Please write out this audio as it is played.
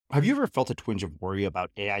Have you ever felt a twinge of worry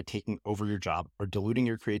about AI taking over your job or diluting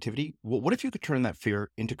your creativity? Well, what if you could turn that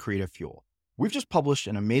fear into creative fuel? We've just published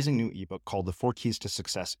an amazing new ebook called The 4 Keys to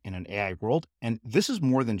Success in an AI World, and this is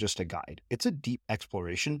more than just a guide. It's a deep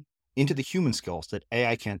exploration into the human skills that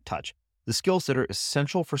AI can't touch, the skills that are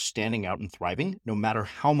essential for standing out and thriving, no matter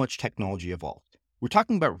how much technology evolves. We're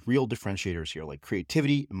talking about real differentiators here, like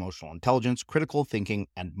creativity, emotional intelligence, critical thinking,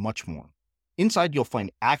 and much more. Inside, you'll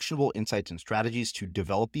find actionable insights and strategies to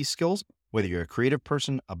develop these skills, whether you're a creative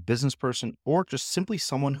person, a business person, or just simply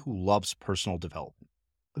someone who loves personal development.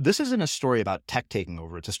 This isn't a story about tech taking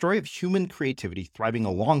over. It's a story of human creativity thriving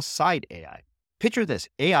alongside AI. Picture this,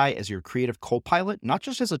 AI as your creative co-pilot, not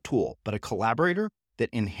just as a tool, but a collaborator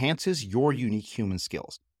that enhances your unique human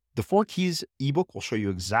skills. The 4 Keys ebook will show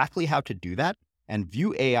you exactly how to do that and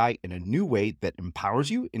view AI in a new way that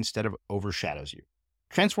empowers you instead of overshadows you.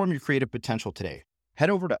 Transform your creative potential today. Head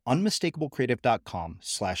over to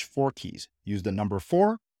unmistakablecreative.com/4keys. Use the number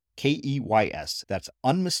 4, KEYS. That's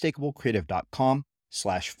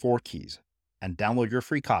unmistakablecreative.com/4keys and download your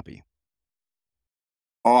free copy.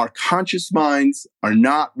 Our conscious minds are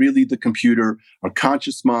not really the computer. Our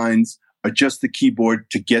conscious minds are just the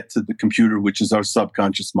keyboard to get to the computer, which is our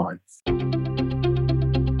subconscious mind.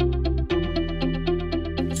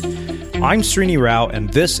 I'm Srini Rao,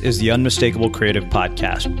 and this is the Unmistakable Creative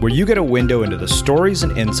Podcast, where you get a window into the stories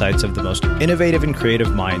and insights of the most innovative and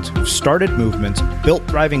creative minds who've started movements, built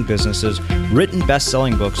thriving businesses, written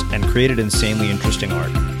best-selling books, and created insanely interesting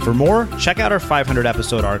art. For more, check out our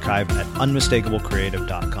 500-episode archive at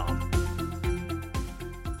unmistakablecreative.com.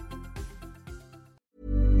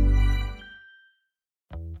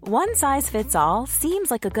 One size fits all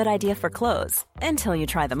seems like a good idea for clothes until you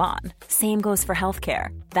try them on. Same goes for healthcare.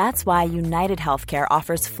 That's why United Healthcare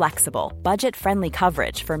offers flexible, budget-friendly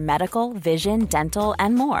coverage for medical, vision, dental,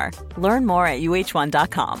 and more. Learn more at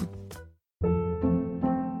uh1.com.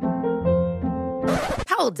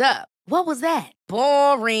 Hold up. What was that?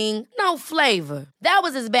 Boring. No flavor. That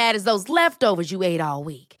was as bad as those leftovers you ate all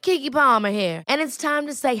week. Keke Palmer here. And it's time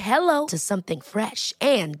to say hello to something fresh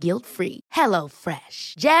and guilt-free. Hello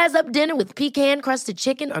Fresh. Jazz up dinner with pecan-crusted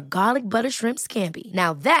chicken or garlic butter shrimp scampi.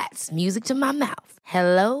 Now that's music to my mouth.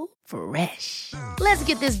 Hello Fresh. Let's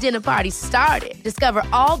get this dinner party started. Discover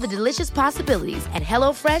all the delicious possibilities at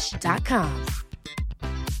hellofresh.com.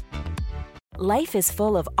 Life is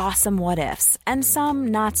full of awesome what-ifs, and some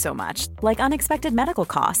not so much, like unexpected medical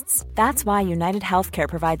costs. That's why United Healthcare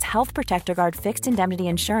provides Health Protector Guard fixed indemnity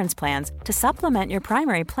insurance plans to supplement your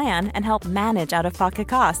primary plan and help manage out-of-pocket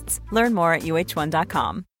costs. Learn more at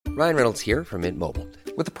uh1.com. Ryan Reynolds here from Mint Mobile.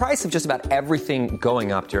 With the price of just about everything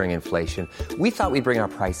going up during inflation, we thought we'd bring our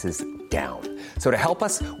prices down. So to help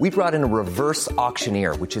us, we brought in a reverse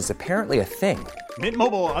auctioneer, which is apparently a thing. Mint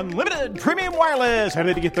Mobile Unlimited Premium Wireless. How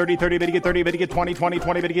to get 30, 30, bit to get 30, bit to get 20, 20,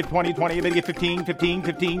 20, bit to get 20, 20, bit to get 15, 15,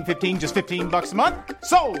 15, 15, just $15 a month?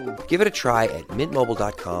 Sold! Give it a try at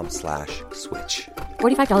mintmobile.com/switch.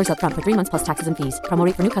 $45 up front for 3 months plus taxes and fees. Promo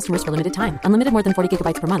rate for new customers for limited time. Unlimited more than 40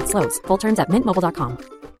 gigabytes per month. Slows full terms at mintmobile.com.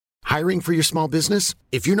 Hiring for your small business?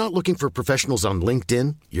 If you're not looking for professionals on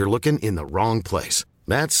LinkedIn, you're looking in the wrong place.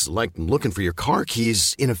 That's like looking for your car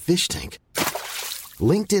keys in a fish tank.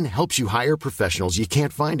 LinkedIn helps you hire professionals you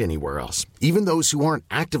can't find anywhere else, even those who aren't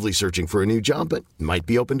actively searching for a new job but might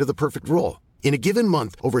be open to the perfect role. In a given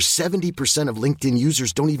month, over 70% of LinkedIn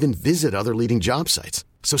users don't even visit other leading job sites.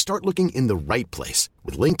 So start looking in the right place.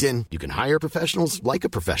 With LinkedIn, you can hire professionals like a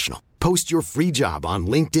professional. Post your free job on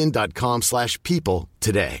linkedin.com/people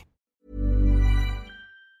today.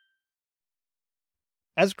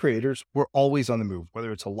 As creators, we're always on the move.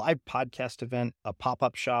 Whether it's a live podcast event, a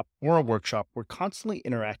pop-up shop, or a workshop, we're constantly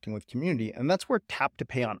interacting with community, and that's where Tap to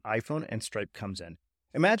Pay on iPhone and Stripe comes in.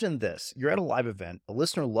 Imagine this. You're at a live event, a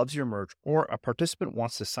listener loves your merch, or a participant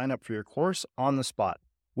wants to sign up for your course on the spot.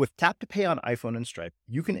 With Tap to Pay on iPhone and Stripe,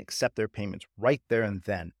 you can accept their payments right there and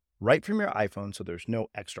then, right from your iPhone, so there's no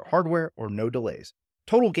extra hardware or no delays.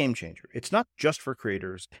 Total game changer. It's not just for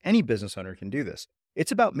creators. Any business owner can do this.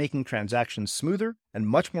 It's about making transactions smoother and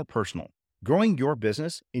much more personal, growing your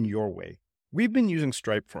business in your way. We've been using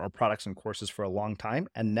Stripe for our products and courses for a long time,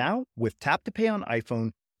 and now with Tap to Pay on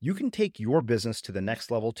iPhone, you can take your business to the next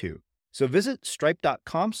level too. So visit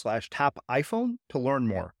stripe.com/tapiphone to learn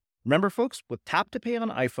more. Remember, folks, with Tap to Pay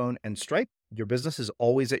on iPhone and Stripe, your business is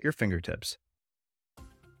always at your fingertips.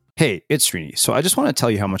 Hey, it's Srini. So I just want to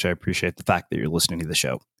tell you how much I appreciate the fact that you're listening to the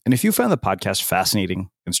show. And if you found the podcast fascinating,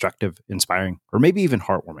 instructive, inspiring, or maybe even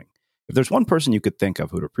heartwarming, if there's one person you could think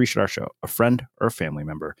of who'd appreciate our show, a friend or a family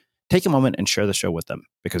member, take a moment and share the show with them,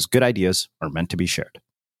 because good ideas are meant to be shared.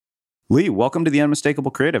 Lee, welcome to the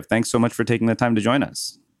Unmistakable Creative. Thanks so much for taking the time to join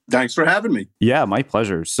us. Thanks for having me. Yeah, my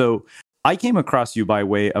pleasure. So I came across you by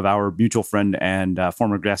way of our mutual friend and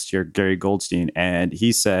former guest here, Gary Goldstein, and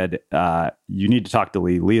he said, you need to talk to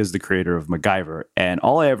Lee. Lee is the creator of Macgyver. And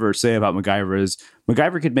all I ever say about Macgyver is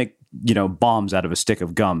Macgyver could make, bombs out of a stick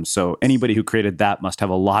of gum. So anybody who created that must have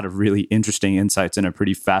a lot of really interesting insights and a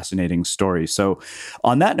pretty fascinating story. So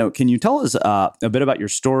on that note, can you tell us a bit about your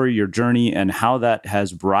story, your journey, and how that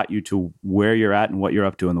has brought you to where you're at and what you're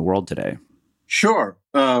up to in the world today? Sure.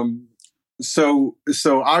 So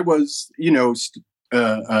I was,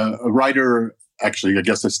 a writer. Actually, I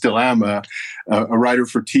guess I still am a writer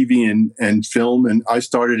for TV and film. And I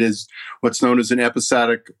started as what's known as an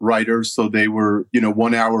episodic writer. So they were,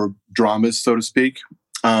 1 hour dramas, so to speak.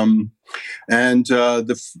 Literally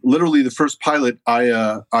the first pilot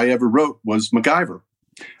I ever wrote was Macgyver.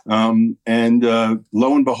 Lo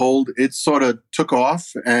and behold, it sort of took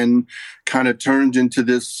off and kind of turned into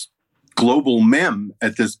this global meme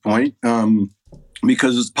at this point,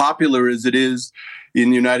 because as popular as it is in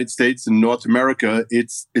the United States and North America,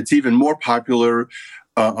 it's even more popular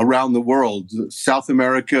around the world. South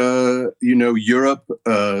America, Europe,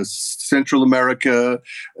 Central America,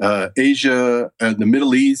 Asia, and the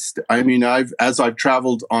Middle East. I mean, as I've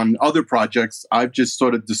traveled on other projects, I've just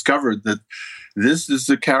sort of discovered that this is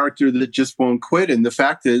a character that just won't quit. And the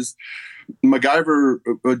fact is, Macgyver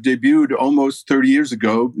debuted almost 30 years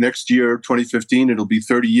ago. Next year, 2015, it'll be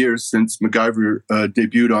 30 years since Macgyver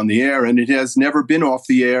debuted on the air, and it has never been off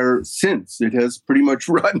the air since. It has pretty much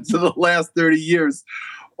run for the last 30 years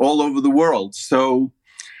all over the world. So,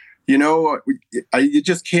 you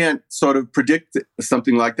just can't sort of predict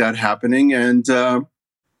something like that happening. And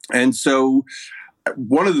so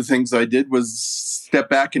one of the things I did was step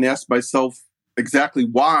back and ask myself, exactly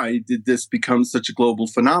why did this become such a global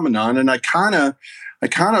phenomenon? And I kind of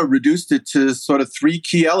reduced it to sort of three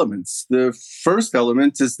key elements. The first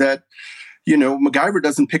element is that, Macgyver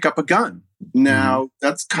doesn't pick up a gun. Now,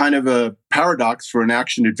 that's kind of a paradox for an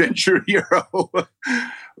action adventure hero.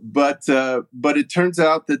 But it turns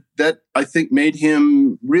out that I think made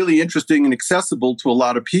him really interesting and accessible to a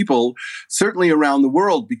lot of people, certainly around the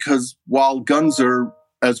world, because while guns are,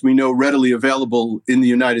 as we know, readily available in the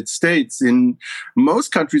United States, in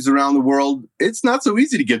most countries around the world, it's not so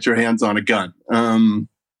easy to get your hands on a gun.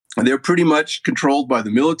 They're pretty much controlled by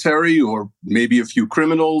the military, or maybe a few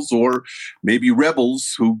criminals, or maybe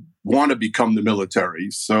rebels who want to become the military.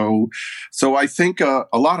 So I think a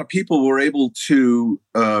lot of people were able to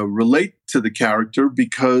relate to the character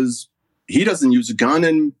because he doesn't use a gun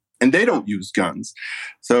and they don't use guns.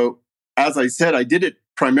 So as I said, I did it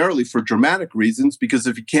primarily for dramatic reasons, because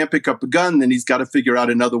if he can't pick up a gun, then he's got to figure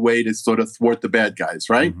out another way to sort of thwart the bad guys,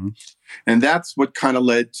 right? Mm-hmm. And that's what kind of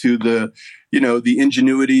led to the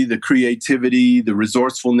ingenuity, the creativity, the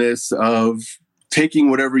resourcefulness of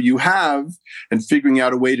taking whatever you have and figuring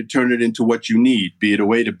out a way to turn it into what you need, be it a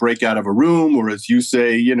way to break out of a room, or as you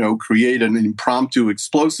say, create an impromptu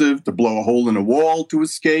explosive to blow a hole in a wall to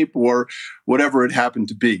escape, or whatever it happened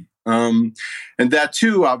to be. And that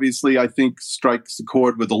too, obviously, I think strikes a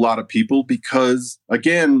chord with a lot of people because,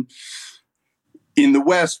 again, in the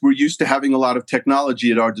West, we're used to having a lot of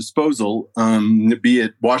technology at our disposal, be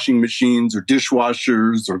it washing machines or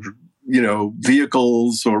dishwashers or,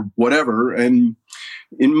 vehicles or whatever. And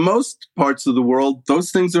in most parts of the world,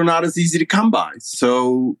 those things are not as easy to come by.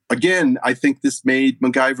 So again, I think this made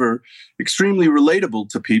Macgyver extremely relatable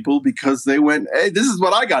to people because they went, hey, this is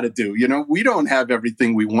what I got to do. We don't have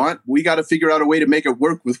everything we want. We got to figure out a way to make it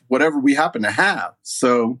work with whatever we happen to have.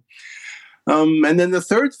 So, and then the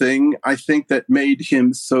third thing I think that made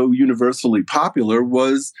him so universally popular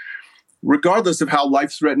was, regardless of how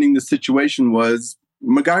life-threatening the situation was,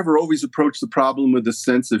 Macgyver always approached the problem with a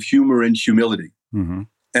sense of humor and humility. Mm-hmm.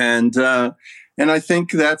 And I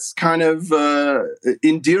think that's kind of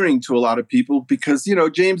endearing to a lot of people because,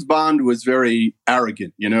 James Bond was very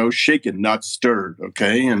arrogant, shaken, not stirred.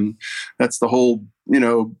 Okay. And that's the whole,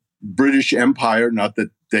 British Empire, not that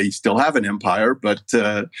they still have an empire, but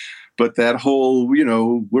that whole,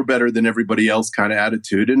 we're better than everybody else kind of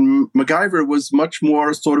attitude. And Macgyver was much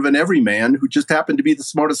more sort of an everyman who just happened to be the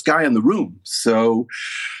smartest guy in the room. So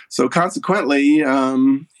consequently,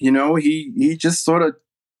 he just sort of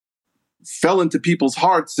fell into people's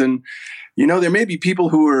hearts. And, there may be people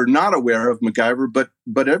who are not aware of Macgyver,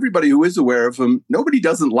 but everybody who is aware of him, nobody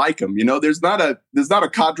doesn't like him. There's not a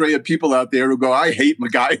cadre of people out there who go, I hate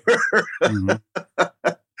Macgyver. Mm-hmm.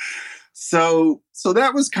 So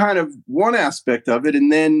that was kind of one aspect of it.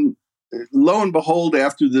 And then lo and behold,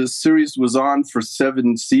 after the series was on for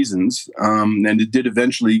 7 seasons, and it did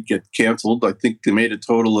eventually get canceled, I think they made a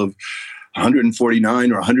total of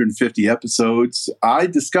 149 or 150 episodes, I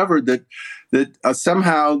discovered that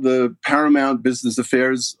somehow the Paramount Business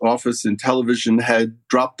Affairs office in television had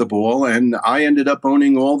dropped the ball, and I ended up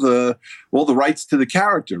owning all the rights to the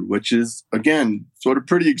character, which is, again, sort of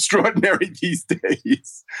pretty extraordinary these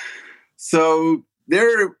days. So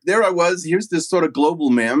there I was. Here's this sort of global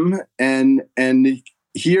mem, and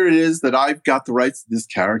here it is that I've got the rights to this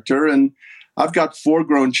character, and I've got 4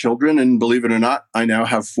 grown children, and believe it or not, I now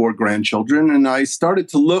have 4 grandchildren. And I started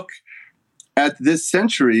to look at this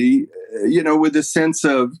century, with a sense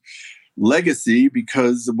of legacy,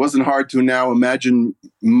 because it wasn't hard to now imagine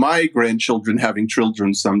my grandchildren having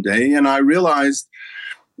children someday. And I realized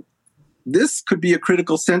this could be a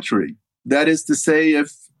critical century. That is to say,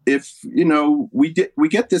 if we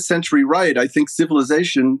get this century right, I think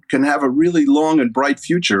civilization can have a really long and bright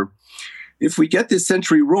future. If we get this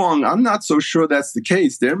century wrong, I'm not so sure that's the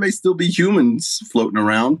case. There may still be humans floating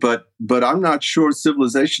around, but I'm not sure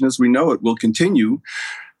civilization as we know it will continue,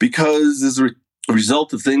 because as a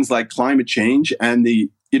result of things like climate change and the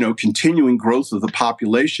continuing growth of the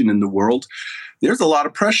population in the world, there's a lot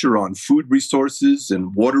of pressure on food resources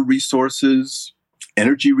and water resources,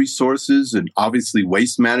 energy resources, and obviously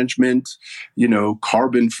waste management,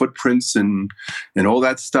 carbon footprints and all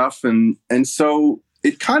that stuff. And so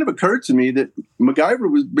it kind of occurred to me that Macgyver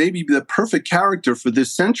was maybe the perfect character for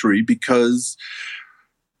this century because,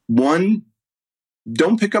 one,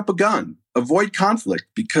 don't pick up a gun. Avoid conflict,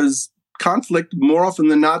 because conflict more often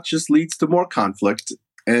than not just leads to more conflict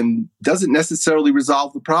and doesn't necessarily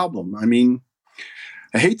resolve the problem. I mean,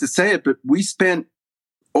 I hate to say it, but we spent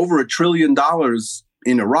over $1 trillion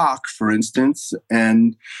in Iraq, for instance,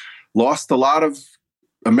 and lost a lot of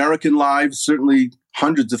American lives, certainly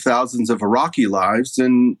hundreds of thousands of Iraqi lives.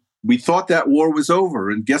 And we thought that war was over.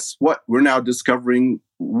 And guess what? We're now discovering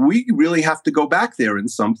we really have to go back there in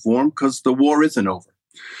some form because the war isn't over.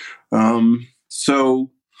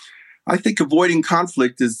 So I think avoiding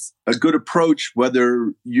conflict is a good approach,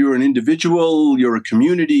 whether you're an individual, you're a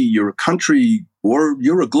community, you're a country, or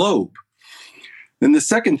you're a globe. Then the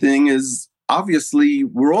second thing is, obviously,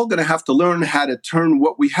 we're all going to have to learn how to turn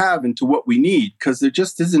what we have into what we need, because there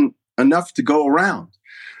just isn't enough to go around.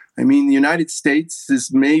 I mean, the United States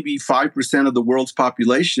is maybe 5% of the world's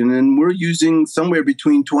population, and we're using somewhere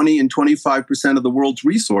between 20 and 25% of the world's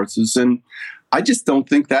resources. And I just don't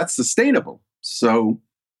think that's sustainable. So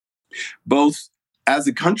both as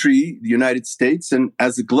a country, the United States, and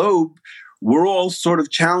as a globe, we're all sort of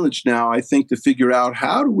challenged now, I think, to figure out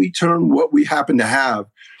how do we turn what we happen to have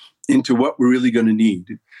into what we're really going to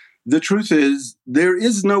need. The truth is, there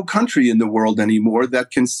is no country in the world anymore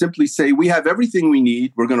that can simply say, we have everything we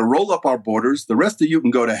need, we're going to roll up our borders, the rest of you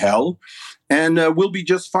can go to hell, and we'll be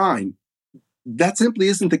just fine. That simply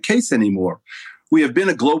isn't the case anymore. We have been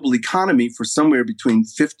a global economy for somewhere between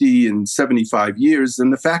 50 and 75 years,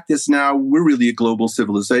 and the fact is now we're really a global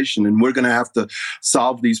civilization, and we're going to have to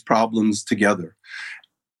solve these problems together.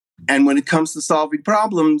 And when it comes to solving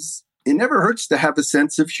problems, it never hurts to have a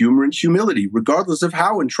sense of humor and humility, regardless of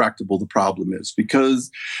how intractable the problem is. Because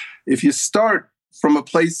if you start from a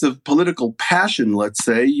place of political passion, let's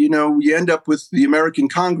say, you end up with the American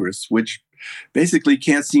Congress, which basically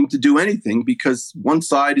can't seem to do anything because one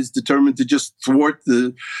side is determined to just thwart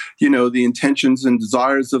the intentions and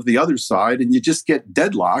desires of the other side, and you just get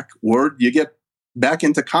deadlock, or you get back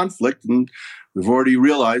into conflict. And we've already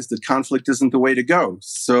realized that conflict isn't the way to go.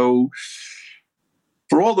 So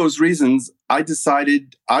for all those reasons, I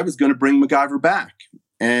decided I was going to bring Macgyver back.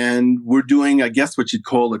 And we're doing, I guess, what you'd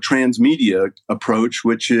call a transmedia approach,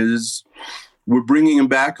 which is we're bringing him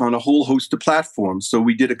back on a whole host of platforms. So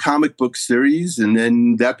we did a comic book series, and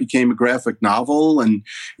then that became a graphic novel. And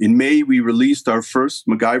in May, we released our first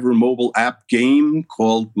Macgyver mobile app game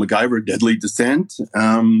called Macgyver Deadly Descent.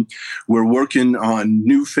 We're working on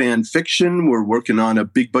new fan fiction. We're working on a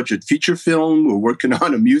big budget feature film. We're working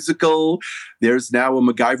on a musical. There's now a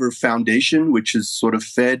Macgyver Foundation, which is sort of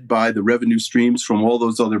fed by the revenue streams from all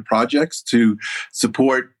those other projects to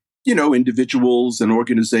support individuals and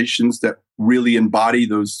organizations that really embody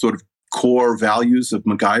those sort of core values of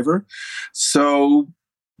Macgyver. So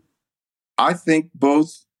I think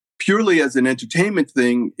both purely as an entertainment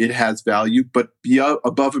thing, it has value, but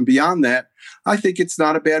above and beyond that, I think it's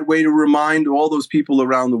not a bad way to remind all those people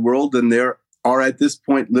around the world, and there are at this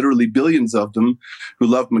point literally billions of them who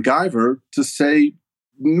love Macgyver, to say,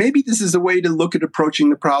 maybe this is a way to look at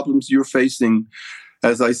approaching the problems you're facing,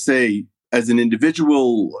 as I say, as an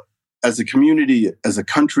individual, as a community, as a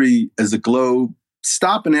country, as a globe.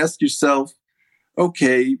 Stop and ask yourself,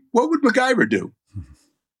 okay, what would Macgyver do?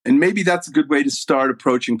 And maybe that's a good way to start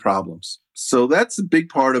approaching problems. So that's a big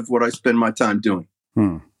part of what I spend my time doing.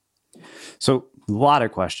 So a lot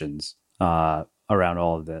of questions around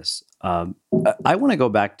all of this. I want to go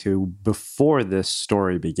back to before this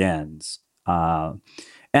story begins and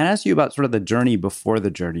ask you about sort of the journey before the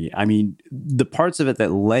journey. I mean, the parts of it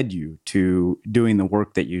that led you to doing the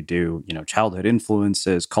work that you do, childhood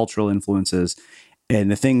influences, cultural influences, and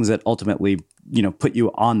the things that ultimately, put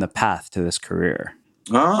you on the path to this career.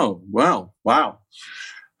 Oh, well, wow.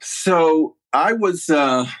 So I was,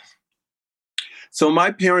 so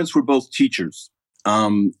my parents were both teachers.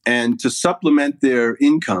 And to supplement their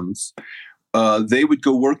incomes, they would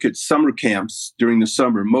go work at summer camps during the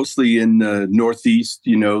summer, mostly in the Northeast,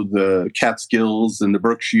 the Catskills and the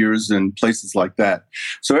Berkshires and places like that.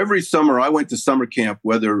 So every summer I went to summer camp,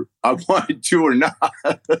 whether I wanted to or not,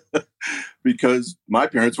 because my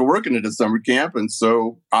parents were working at a summer camp. And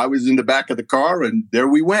so I was in the back of the car and there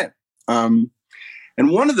we went. And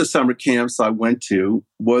one of the summer camps I went to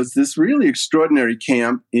was this really extraordinary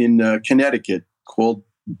camp in Connecticut called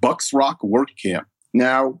Bucks Rock Work Camp.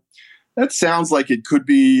 Now, that sounds like it could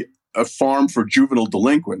be a farm for juvenile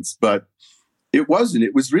delinquents, but it wasn't.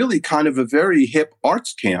 It was really kind of a very hip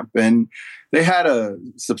arts camp. And they had a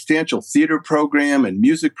substantial theater program and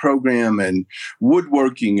music program and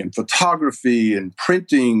woodworking and photography and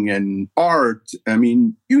printing and art. I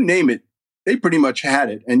mean, you name it, they pretty much had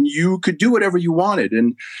it. And you could do whatever you wanted.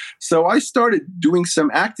 And so I started doing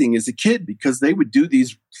some acting as a kid because they would do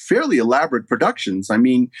these fairly elaborate productions. I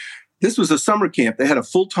mean, this was a summer camp. They had a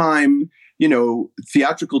full-time,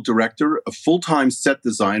 theatrical director, a full-time set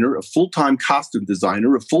designer, a full-time costume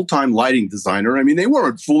designer, a full-time lighting designer. I mean, they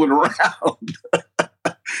weren't fooling around.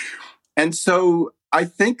 And so I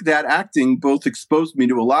think that acting both exposed me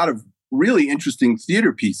to a lot of really interesting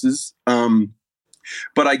theater pieces.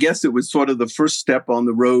 But I guess it was sort of the first step on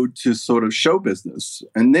the road to sort of show business.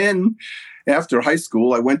 And then after high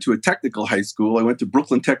school, I went to a technical high school. I went to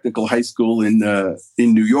Brooklyn Technical High School in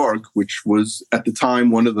New York, which was at the time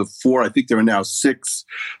one of the 4, I think there are now 6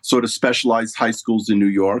 sort of specialized high schools in New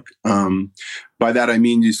York. By that, I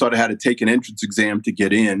mean you sort of had to take an entrance exam to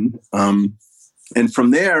get in. And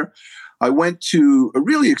from there, I went to a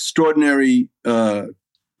really extraordinary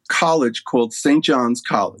college called St. John's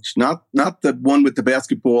College, not the one with the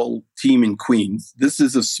basketball team in Queens. This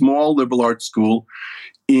is a small liberal arts school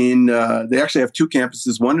they actually have 2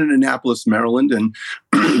 campuses, one in Annapolis, Maryland, and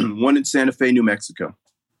one in Santa Fe, New Mexico.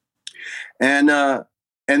 And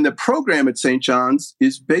the program at St. John's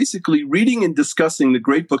is basically reading and discussing the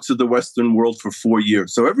great books of the Western world for 4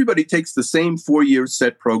 years. So everybody takes the same 4-year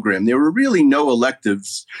set program. There were really no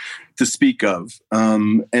electives to speak of.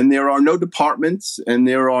 And there are no departments and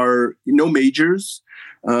there are no majors.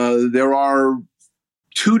 There are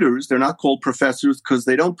tutors. They're not called professors because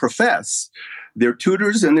they don't profess. They're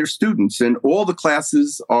tutors and they're students. And all the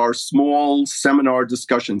classes are small seminar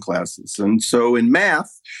discussion classes. And so in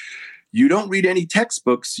math, you don't read any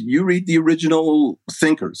textbooks, you read the original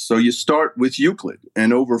thinkers. So you start with Euclid,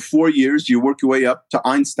 and over 4 years, you work your way up to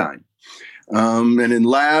Einstein. And in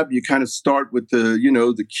lab, you kind of start with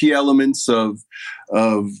the key elements of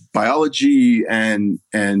biology and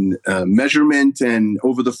measurement. And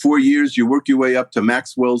over the 4 years, you work your way up to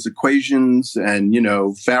Maxwell's equations and,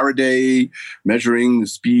 Faraday measuring the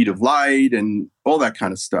speed of light and all that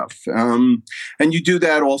kind of stuff. And you do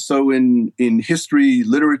that also in history,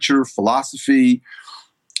 literature, philosophy.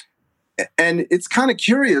 And it's kind of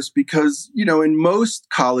curious because, in most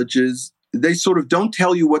colleges, they sort of don't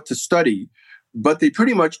tell you what to study, but they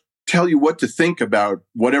pretty much tell you what to think about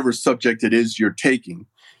whatever subject it is you're taking.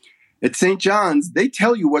 At St. John's, they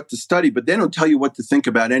tell you what to study, but they don't tell you what to think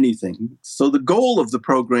about anything. So the goal of the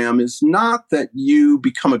program is not that you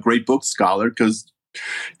become a great book scholar, because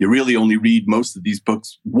you really only read most of these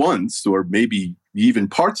books once, or maybe even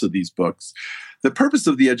parts of these books. The purpose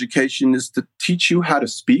of the education is to teach you how to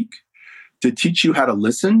speak, to teach you how to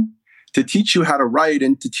listen, to teach you how to write,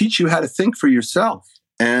 and to teach you how to think for yourself.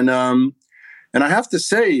 And I have to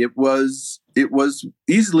say, it was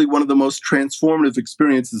easily one of the most transformative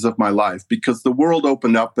experiences of my life, because the world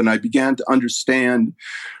opened up and I began to understand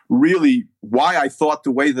really why I thought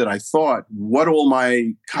the way that I thought, what all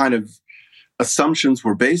my kind of assumptions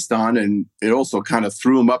were based on, and it also kind of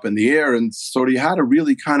threw them up in the air. And so you had to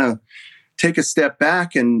really kind of take a step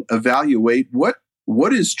back and evaluate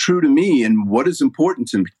what is true to me and what is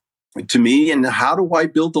important to me, and how do I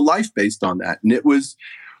build a life based on that? And it was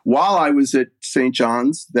while I was at St.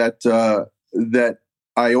 John's that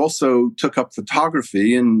I also took up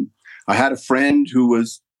photography, and I had a friend who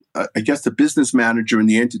was, I guess, the business manager in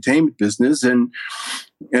the entertainment business, and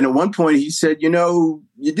And at one point he said, you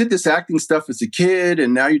did this acting stuff as a kid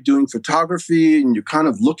and now you're doing photography and you're kind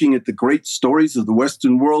of looking at the great stories of the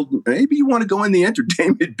Western world. Maybe you want to go in the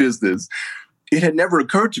entertainment business. It had never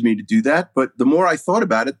occurred to me to do that, but the more I thought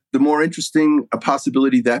about it, the more interesting a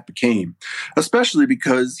possibility that became, especially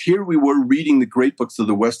because here we were reading the great books of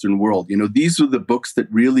the Western world. These were the books that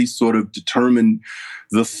really sort of determined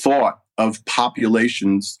the thought of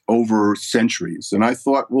populations over centuries. And I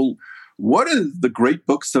thought, well, what are the great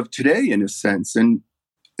books of today in a sense? And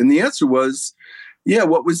the answer was,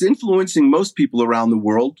 what was influencing most people around the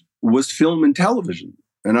world was film and television.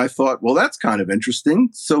 And I thought, well, that's kind of interesting.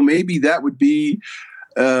 So maybe that would be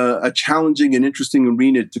a challenging and interesting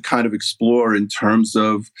arena to kind of explore in terms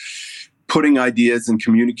of putting ideas and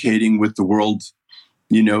communicating with the world,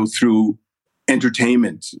 through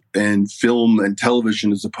entertainment and film and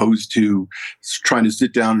television, as opposed to trying to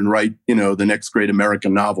sit down and write, the next great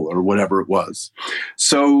American novel or whatever it was.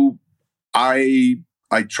 So I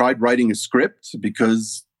tried writing a script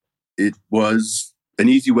because it was an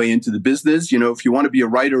easy way into the business. If you want to be a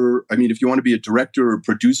writer, if you want to be a director or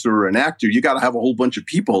producer or an actor, you got to have a whole bunch of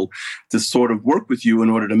people to sort of work with you in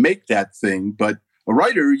order to make that thing. But a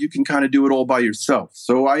writer, you can kind of do it all by yourself.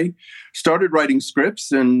 So I started writing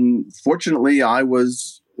scripts, and fortunately, I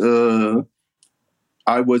was able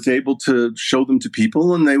to show them to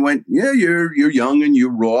people, and they went, "Yeah, you're young and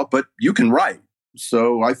you're raw, but you can write."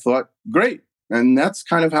 So I thought, great, and that's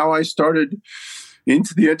kind of how I started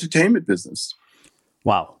into the entertainment business.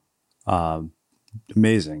 Wow,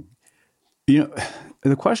 amazing.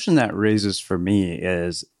 The question that raises for me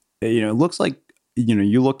is, it looks like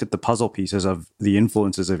you looked at the puzzle pieces of the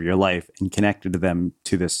influences of your life and connected them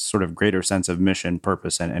to this sort of greater sense of mission,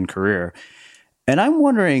 purpose, and career. And I'm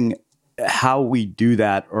wondering how we do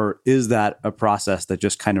that, or is that a process that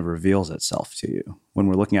just kind of reveals itself to you when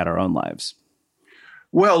we're looking at our own lives?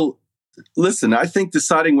 Well, listen, I think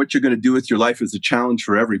deciding what you're going to do with your life is a challenge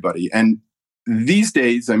for everybody. And these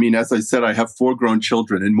days, as I said, I have 4 grown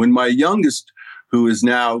children. And when my youngest, who is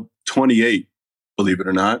now 28, believe it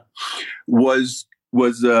or not, was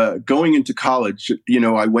going into college,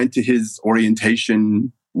 I went to his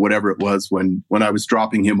orientation, whatever it was, when I was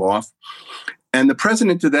dropping him off. And the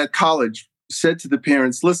president of that college said to the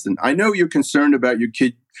parents, listen, I know you're concerned about your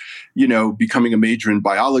kid, becoming a major in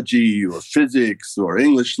biology or physics or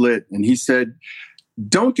English lit. And he said,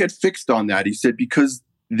 don't get fixed on that. He said, because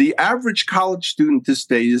the average college student this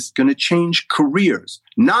day is going to change careers,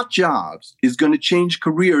 not jobs, is going to change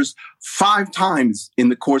careers 5 times in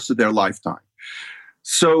the course of their lifetime.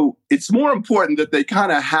 So it's more important that they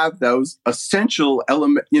kind of have those essential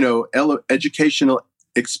educational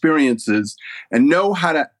experiences and know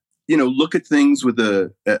how to, look at things with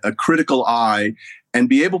a critical eye and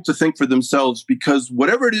be able to think for themselves, because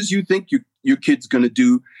whatever it is you think your kid's going to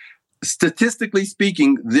do, statistically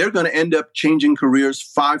speaking, they're going to end up changing careers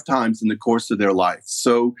 5 times in the course of their life.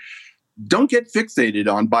 So don't get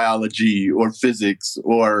fixated on biology or physics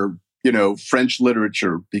or, French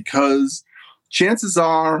literature, because chances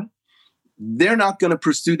are they're not going to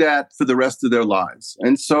pursue that for the rest of their lives.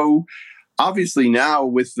 And so obviously now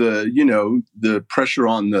with the pressure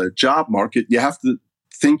on the job market, you have to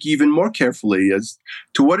think even more carefully as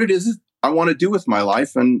to what it is I want to do with my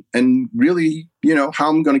life and really, how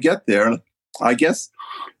I'm going to get there. I guess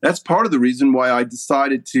that's part of the reason why I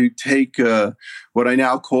decided to take what I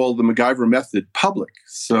now call the Macgyver method public.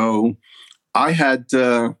 So I had,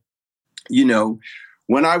 when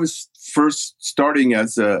I was first starting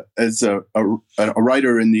as a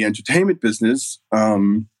writer in the entertainment business,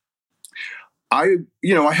 I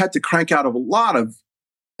had to crank out a lot of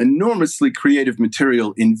enormously creative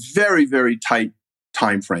material in very, very tight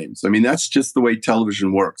time frames. That's just the way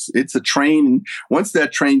television works. It's a train. Once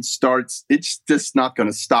that train starts, it's just not going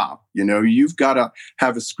to stop. You've got to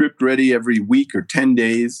have a script ready every week or 10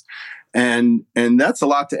 days. And that's a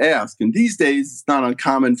lot to ask. And these days, it's not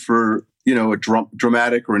uncommon for, a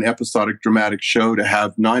dramatic or an episodic dramatic show to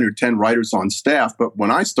have 9 or 10 writers on staff. But when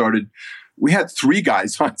I started, we had 3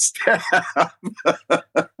 guys on staff.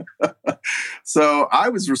 So I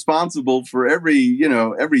was responsible for every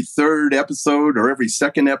 3rd episode or every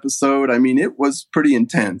 2nd episode. It was pretty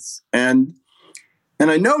intense. And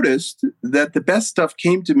I noticed that the best stuff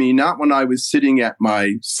came to me not when I was sitting at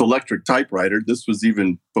my Selectric typewriter. This was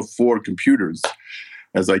even before computers,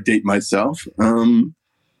 as I date myself.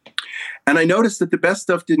 And I noticed that the best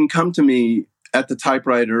stuff didn't come to me at the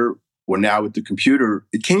typewriter or now with the computer.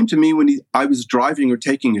 It came to me when I was driving or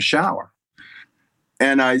taking a shower.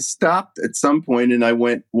 And I stopped at some point and I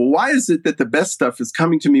went, well, why is it that the best stuff is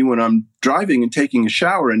coming to me when I'm driving and taking a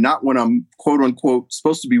shower and not when I'm, quote unquote,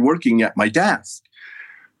 supposed to be working at my desk?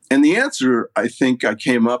 And the answer I think I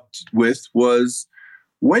came up with was,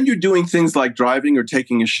 when you're doing things like driving or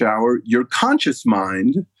taking a shower, your conscious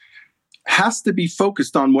mind has to be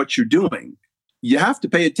focused on what you're doing. You have to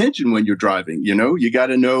pay attention when you're driving. You got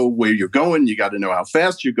to know where you're going. You got to know how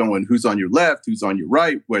fast you're going, who's on your left, who's on your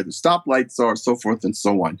right, where the stoplights are, so forth and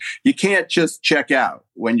so on. You can't just check out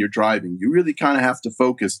when you're driving. You really kind of have to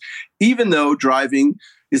focus, even though driving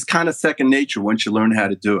is kind of second nature once you learn how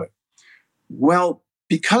to do it. Well,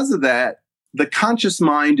 because of that, the conscious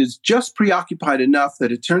mind is just preoccupied enough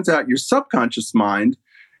that it turns out your subconscious mind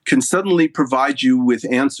can suddenly provide you with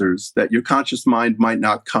answers that your conscious mind might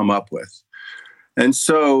not come up with. And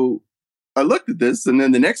so I looked at this, and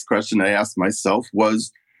then the next question I asked myself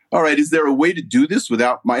was, all right, is there a way to do this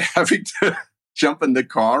without my having to jump in the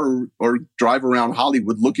car or drive around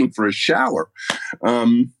Hollywood looking for a shower?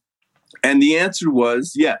 And the answer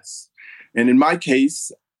was yes. And in my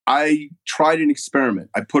case, I tried an experiment.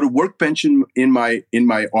 I put a workbench in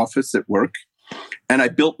my office at work, and I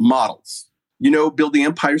built models. Build the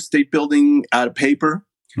Empire State Building out of paper.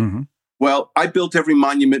 Mm-hmm. Well, I built every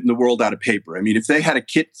monument in the world out of paper. I mean, if they had a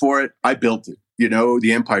kit for it, I built it.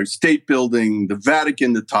 The Empire State Building, the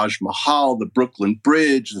Vatican, the Taj Mahal, the Brooklyn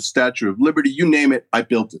Bridge, the Statue of Liberty, you name it, I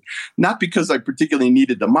built it. Not because I particularly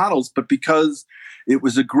needed the models, but because it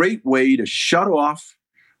was a great way to shut off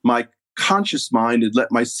my conscious mind and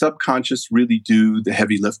let my subconscious really do the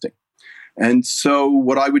heavy lifting. And so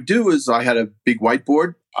what I would do is, I had a big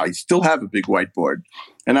whiteboard. I still have a big whiteboard.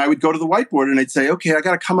 And I would go to the whiteboard and I'd say, okay, I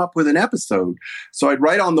got to come up with an episode. So I'd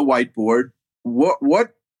write on the whiteboard,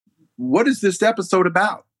 what is this episode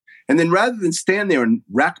about? And then rather than stand there and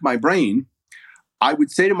rack my brain, I would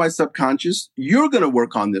say to my subconscious, you're going to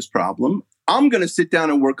work on this problem. I'm going to sit down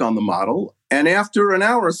and work on the model. And after an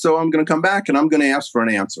hour or so, I'm going to come back and I'm going to ask for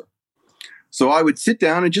an answer. So I would sit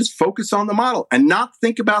down and just focus on the model and not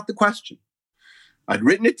think about the question. I'd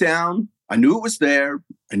written it down. I knew it was there.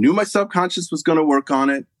 I knew my subconscious was going to work on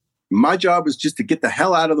it. My job was just to get the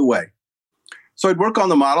hell out of the way. So I'd work on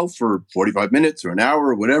the model for 45 minutes or an hour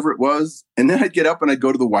or whatever it was. And then I'd get up and I'd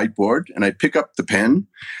go to the whiteboard and I'd pick up the pen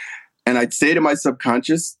and I'd say to my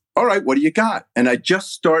subconscious, all right, what do you got? And I'd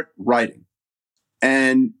just start writing.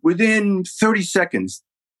 And within 30 seconds,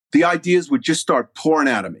 the ideas would just start pouring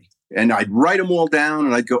out of me. And I'd write them all down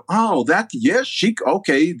and I'd go, oh, chic.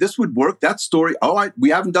 Okay, this would work. That story. Oh,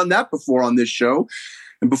 we haven't done that before on this show.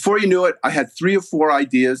 And before you knew it, I had 3 or 4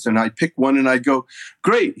 ideas and I'd pick one and I'd go,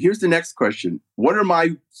 great, here's the next question. What are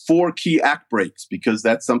my 4 key act breaks? Because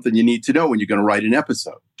that's something you need to know when you're going to write an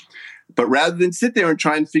episode. But rather than sit there and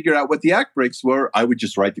try and figure out what the act breaks were, I would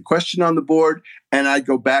just write the question on the board and I'd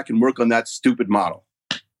go back and work on that stupid model.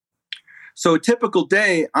 So a typical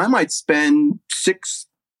day, I might spend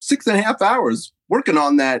 6.5 hours working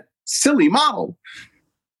on that silly model,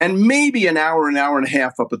 and maybe an hour and a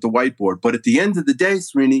half up at the whiteboard. But at the end of the day,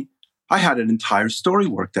 Srini, I had an entire story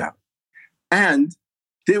worked out. And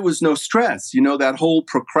there was no stress. That whole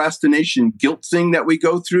procrastination guilt thing that we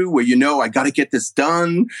go through where, I got to get this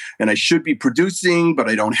done and I should be producing, but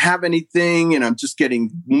I don't have anything. And I'm just getting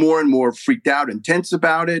more and more freaked out and tense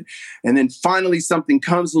about it. And then finally something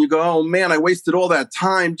comes and you go, oh man, I wasted all that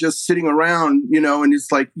time just sitting around, and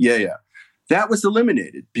it's like, yeah. That was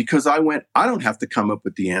eliminated because I don't have to come up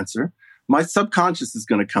with the answer. My subconscious is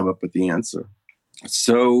going to come up with the answer.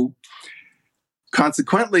 So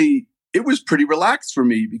consequently, it was pretty relaxed for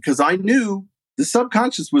me because I knew the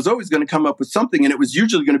subconscious was always going to come up with something, and it was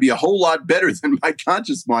usually going to be a whole lot better than my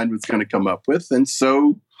conscious mind was going to come up with. And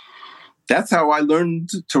so that's how I learned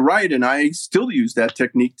to write, and I still use that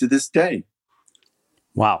technique to this day.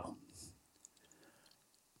 Wow.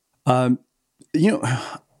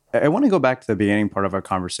 I want to go back to the beginning part of our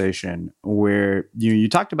conversation where you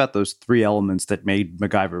talked about those 3 elements that made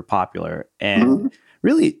Macgyver popular. And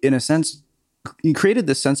really, in a sense, you created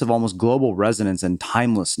this sense of almost global resonance and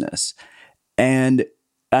timelessness. And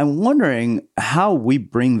I'm wondering how we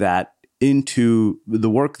bring that into the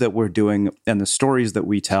work that we're doing and the stories that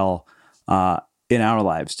we tell in our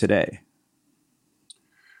lives today.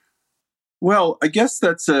 Well, I guess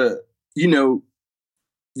that's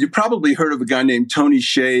you probably heard of a guy named Tony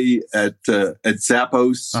Hsieh at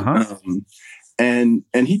Zappos. Uh-huh. And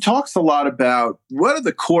he talks a lot about what are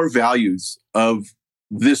the core values of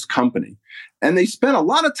this company. And they spent a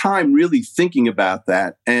lot of time really thinking about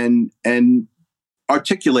that and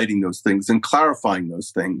articulating those things and clarifying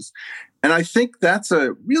those things. And I think that's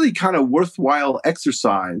a really kind of worthwhile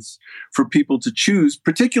exercise for people to choose,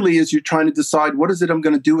 particularly as you're trying to decide, what is it I'm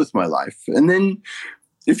going to do with my life? And then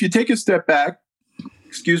if you take a step back,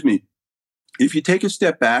 if you take a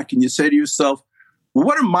step back and you say to yourself, well,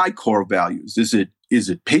 what are my core values? Is Is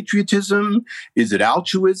it patriotism? Is it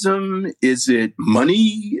altruism? Is it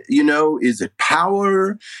money? Is it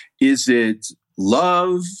power? Is it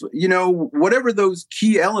love? Whatever those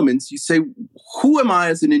key elements, you say, who am I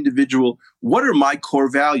as an individual? What are my core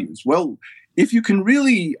values? Well, if you can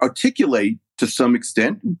really articulate to some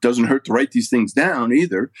extent, it doesn't hurt to write these things down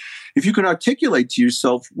either. If you can articulate to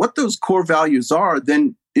yourself what those core values are,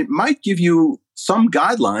 then it might give you some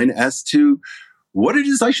guideline as to what it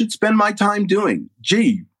is I should spend my time doing.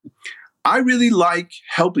 Gee, I really like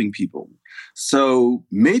helping people. So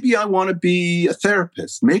maybe I want to be a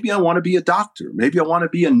therapist. Maybe I want to be a doctor. Maybe I want to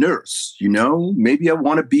be a nurse, Maybe I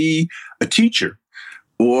want to be a teacher.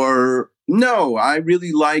 Or no, I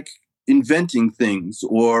really like inventing things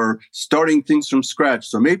or starting things from scratch.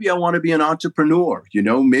 So maybe I want to be an entrepreneur,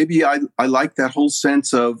 maybe I like that whole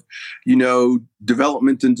sense of,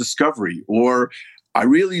 development and discovery, or I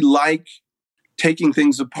really like taking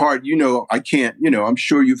things apart. I can't, I'm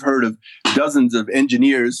sure you've heard of dozens of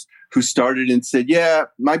engineers who started and said, yeah,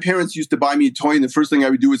 my parents used to buy me a toy and the first thing I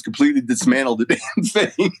would do is completely dismantle the damn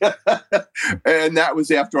thing. And that was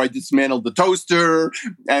after I dismantled the toaster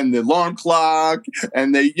and the alarm clock.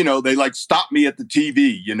 And they like stopped me at the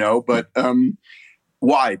TV, but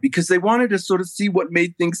why? Because they wanted to sort of see what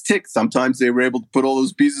made things tick. Sometimes they were able to put all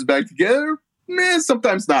those pieces back together.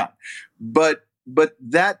 Sometimes not. But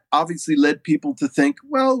that obviously led people to think,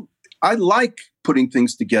 well, I like putting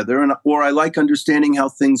things together, or I like understanding how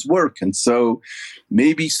things work. And so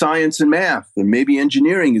maybe science and math and maybe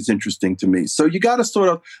engineering is interesting to me. So you got to sort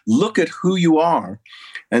of look at who you are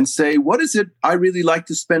and say, what is it I really like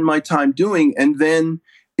to spend my time doing? And then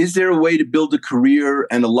is there a way to build a career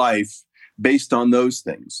and a life based on those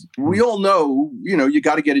things? We all know, you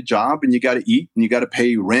got to get a job and you got to eat and you got to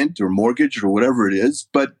pay rent or mortgage or whatever it is.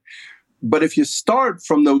 But if you start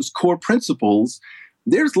from those core principles,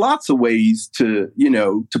 there's lots of ways to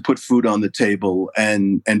put food on the table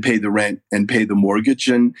and pay the rent and pay the mortgage.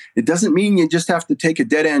 And it doesn't mean you just have to take a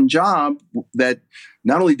dead-end job that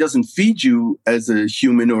not only doesn't feed you as a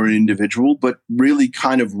human or an individual, but really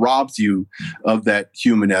kind of robs you of that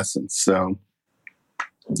human essence. So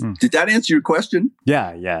did that answer your question?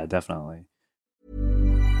 Yeah, definitely.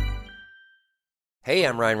 Hey,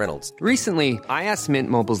 I'm Ryan Reynolds. Recently, I asked Mint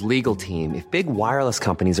Mobile's legal team if big wireless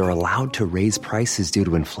companies are allowed to raise prices due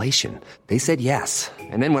to inflation. They said yes.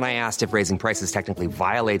 And then when I asked if raising prices technically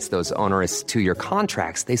violates those onerous 2-year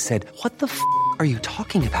contracts, they said, "What the f*** are you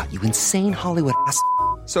talking about, you insane Hollywood ass?"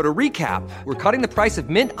 So to recap, we're cutting the price of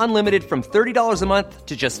Mint Unlimited from $30 a month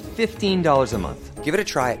to just $15 a month. Give it a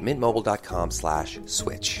try at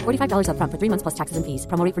mintmobile.com/switch. $45 up front for 3 months plus taxes and fees.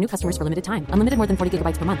 Promo rate for new customers for limited time. Unlimited more than 40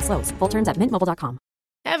 gigabytes per month. Slows full terms at mintmobile.com.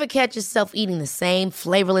 Ever catch yourself eating the same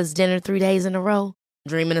flavorless dinner 3 days in a row?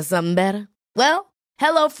 Dreaming of something better? Well,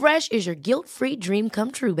 HelloFresh is your guilt-free dream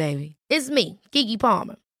come true, baby. It's me, Keke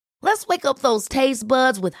Palmer. Let's wake up those taste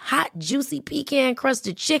buds with hot, juicy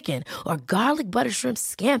pecan-crusted chicken or garlic butter shrimp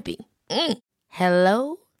scampi.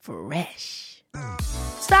 Hello Fresh.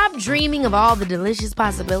 Stop dreaming of all the delicious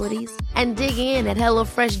possibilities and dig in at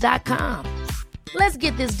HelloFresh.com. Let's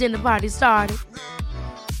get this dinner party started.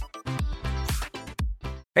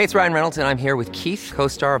 Hey, it's Ryan Reynolds, and I'm here with Keith,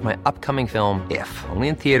 co-star of my upcoming film, If, only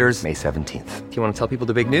in theaters May 17th. Do you want to tell people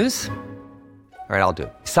the big news? All right, I'll do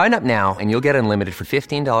it. Sign up now and you'll get unlimited for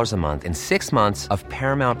 $15 a month and 6 months of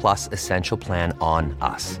Paramount Plus Essential Plan on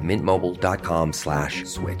us.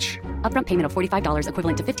 mintmobile.com/switch. Upfront payment of $45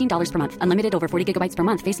 equivalent to $15 per month. Unlimited over 40 gigabytes per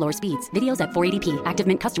month. Face lower speeds. Videos at 480p. Active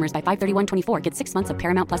Mint customers by 531.24 get 6 months of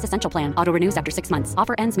Paramount Plus Essential Plan. Auto renews after 6 months.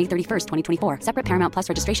 Offer ends May 31st, 2024. Separate Paramount Plus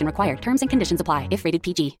registration required. Terms and conditions apply if rated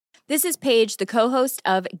PG. This is Paige, the co-host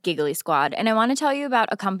of Giggly Squad, and I want to tell you about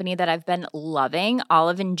a company that I've been loving,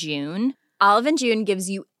 Olive & June. Olive & June gives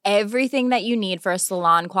you everything that you need for a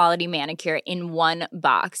salon-quality manicure in one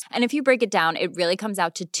box. And if you break it down, it really comes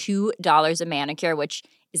out to $2 a manicure, which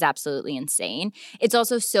is absolutely insane. It's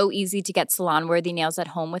also so easy to get salon-worthy nails at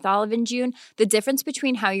home with Olive & June. The difference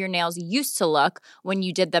between how your nails used to look when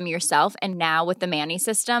you did them yourself and now with the Mani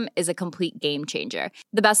system is a complete game changer.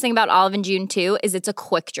 The best thing about Olive & June, too, is it's a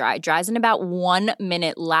quick dry. Dries in about 1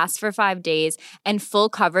 minute, lasts for 5 days, and full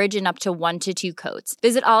coverage in up to 1 to 2 coats.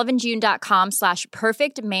 Visit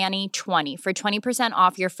oliveandjune.com/perfectmani20 for 20%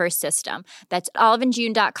 off your first system. That's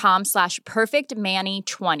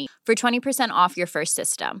oliveandjune.com/perfectmani20 for 20% off your first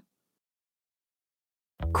system.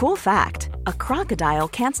 Cool fact, a crocodile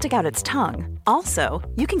can't stick out its tongue. Also,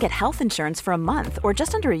 you can get health insurance for a month or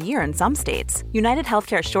just under a year in some states. United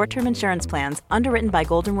Healthcare short-term insurance plans, underwritten by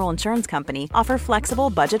Golden Rule Insurance Company, offer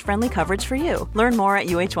flexible, budget-friendly coverage for you. Learn more at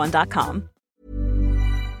uh1.com.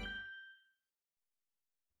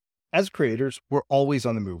 As creators, we're always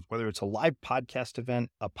on the move. Whether it's a live podcast event,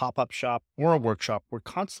 a pop-up shop, or a workshop, we're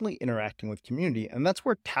constantly interacting with community, and that's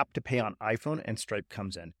where Tap to Pay on iPhone and Stripe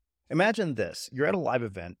comes in. Imagine this. You're at a live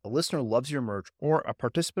event, a listener loves your merch, or a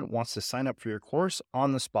participant wants to sign up for your course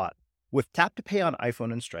on the spot. With Tap to Pay on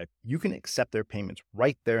iPhone and Stripe, you can accept their payments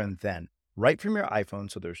right there and then, right from your iPhone,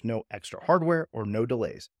 so there's no extra hardware or no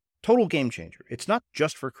delays. Total game changer. It's not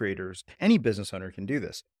just for creators. Any business owner can do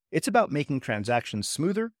this. It's about making transactions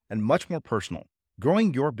smoother and much more personal,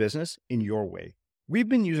 growing your business in your way. We've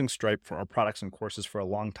been using Stripe for our products and courses for a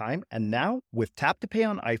long time, and now with Tap to Pay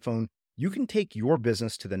on iPhone, you can take your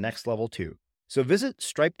business to the next level too. So visit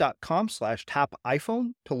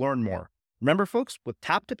stripe.com/tapiphone to learn more. Remember, folks, with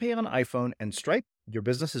Tap to Pay on iPhone and Stripe, your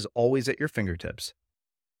business is always at your fingertips.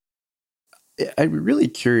 I'm really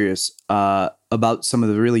curious about some of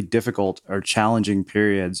the really difficult or challenging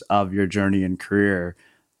periods of your journey and career.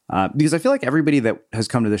 Because I feel like everybody that has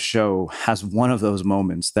come to this show has one of those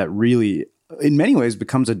moments that really, in many ways,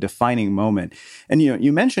 becomes a defining moment. And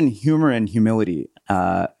you mentioned humor and humility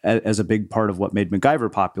as a big part of what made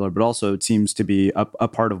Macgyver popular, but also it seems to be a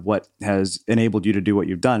part of what has enabled you to do what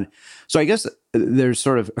you've done. So I guess there's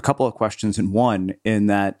sort of a couple of questions in one, in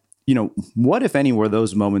that, what, if any, were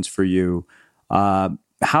those moments for you?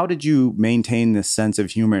 How did you maintain this sense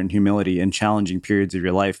of humor and humility in challenging periods of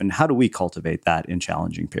your life? And how do we cultivate that in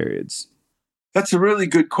challenging periods? That's a really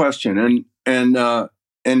good question. And I'm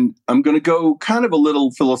going to go kind of a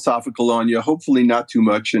little philosophical on you, hopefully not too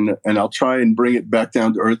much. And I'll try and bring it back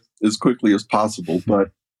down to earth as quickly as possible.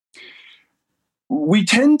 But we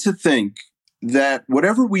tend to think that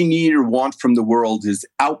whatever we need or want from the world is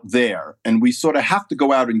out there, and we sort of have to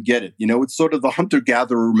go out and get it. It's sort of the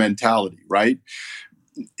hunter-gatherer mentality, right?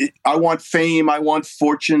 I want fame, I want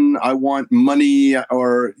fortune, I want money,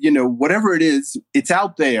 or, whatever it is, it's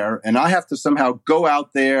out there, and I have to somehow go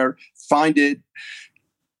out there, find it,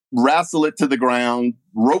 wrestle it to the ground,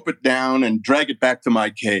 rope it down, and drag it back to my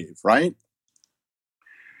cave, right?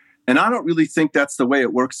 And I don't really think that's the way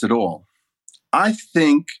it works at all. I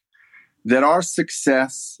think that our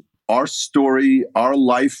success, our story, our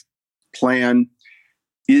life plan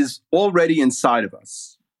is already inside of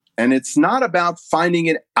us. And it's not about finding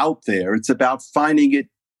it out there. It's about finding it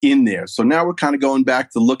in there. So now we're kind of going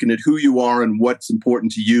back to looking at who you are and what's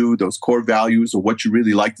important to you, those core values, or what you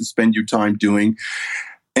really like to spend your time doing.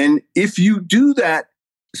 And if you do that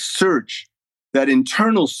search, that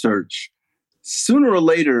internal search, sooner or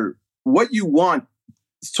later, what you want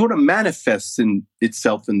sort of manifests in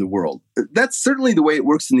itself in the world. That's certainly the way it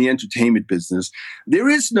works in the entertainment business. There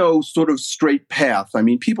is no sort of straight path. I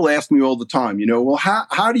mean, people ask me all the time, well,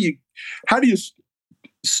 how do you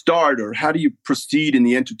start, or how do you proceed in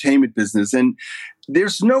the entertainment business? And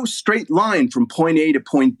there's no straight line from point A to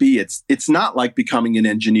point B. It's not like becoming an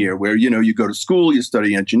engineer where, you go to school, you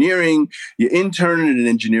study engineering, you intern at an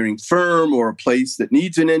engineering firm or a place that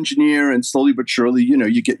needs an engineer, and slowly but surely,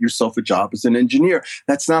 you get yourself a job as an engineer.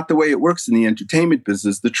 That's not the way it works in the entertainment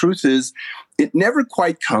business. The truth is, it never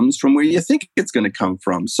quite comes from where you think it's going to come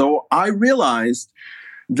from. So I realized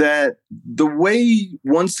that the way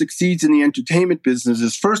one succeeds in the entertainment business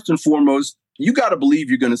is, first and foremost, you got to believe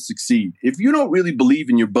you're going to succeed. If you don't really believe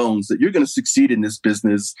in your bones that you're going to succeed in this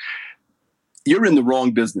business, you're in the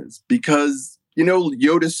wrong business. Because,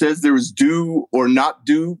 Yoda says there is do or not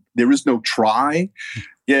do. There is no try.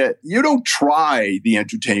 Yeah, you don't try the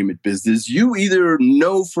entertainment business. You either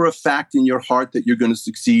know for a fact in your heart that you're going to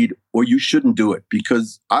succeed, or you shouldn't do it,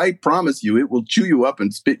 because I promise you, it will chew you up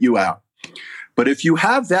and spit you out. But if you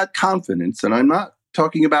have that confidence, and I'm not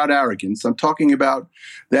talking about arrogance, I'm talking about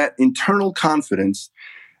that internal confidence,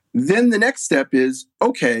 then the next step is,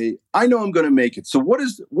 okay, I know I'm going to make it. So what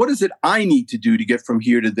is it I need to do to get from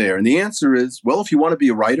here to there? And the answer is, well, if you want to be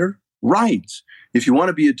a writer, write. If you want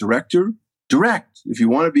to be a director, direct. If you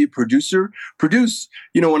want to be a producer, produce.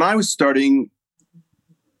 When I was starting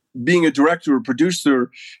being a director or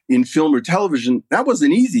producer in film or television, that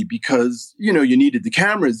wasn't easy because, you needed the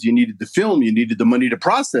cameras, you needed the film, you needed the money to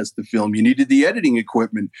process the film, you needed the editing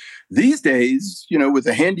equipment. These days, with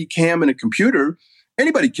a handy cam and a computer,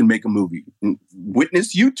 anybody can make a movie.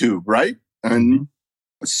 Witness YouTube, right? And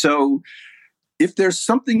so if there's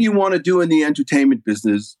something you want to do in the entertainment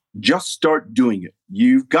business, just start doing it.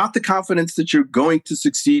 You've got the confidence that you're going to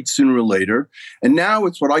succeed sooner or later. And now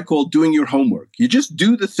it's what I call doing your homework. You just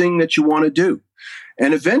do the thing that you want to do.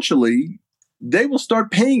 And eventually, they will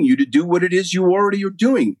start paying you to do what it is you already are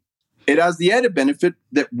doing. It has the added benefit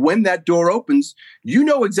that when that door opens, you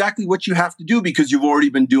know exactly what you have to do because you've already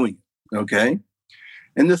been doing it. Okay?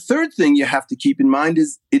 And the third thing you have to keep in mind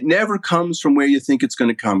is it never comes from where you think it's going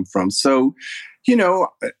to come from. So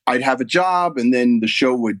I'd have a job and then the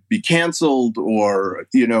show would be canceled, or,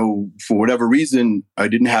 for whatever reason, I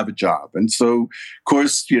didn't have a job. And so, of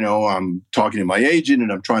course, I'm talking to my agent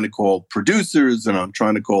and I'm trying to call producers and I'm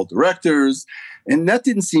trying to call directors. And that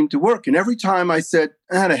didn't seem to work. And every time I said,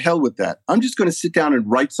 to hell with that, I'm just going to sit down and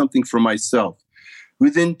write something for myself.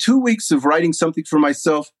 Within 2 weeks of writing something for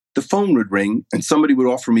myself, the phone would ring and somebody would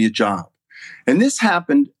offer me a job. And this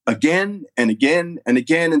happened again and again and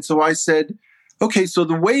again. And so I said, okay, so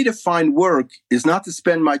the way to find work is not to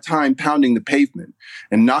spend my time pounding the pavement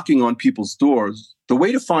and knocking on people's doors. The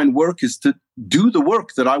way to find work is to do the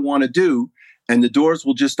work that I want to do, and the doors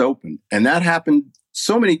will just open. And that happened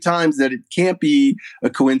so many times that it can't be a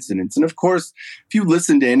coincidence. And of course, if you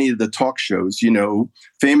listen to any of the talk shows,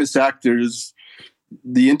 famous actors,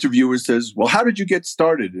 the interviewer says, well, how did you get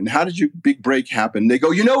started? And how did your big break happen? They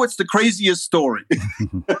go, it's the craziest story.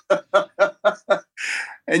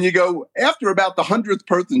 And you go, after about the 100th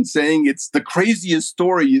person saying it's the craziest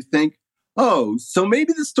story, you think, oh, so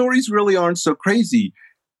maybe the stories really aren't so crazy.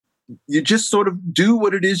 You just sort of do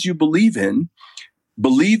what it is you believe in,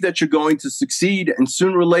 believe that you're going to succeed, and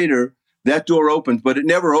sooner or later, that door opens, but it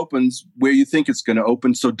never opens where you think it's going to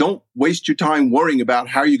open. So don't waste your time worrying about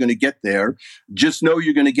how you're going to get there. Just know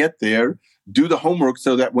you're going to get there. Do the homework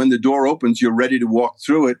so that when the door opens, you're ready to walk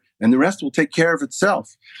through it, and the rest will take care of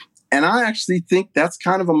itself. And I actually think that's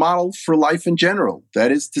kind of a model for life in general. That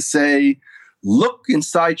is to say, look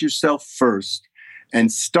inside yourself first and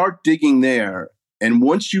start digging there. And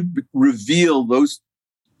once you reveal those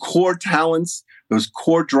core talents, those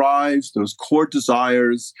core drives, those core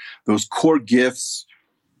desires, those core gifts,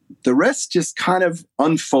 the rest just kind of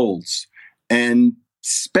unfolds. And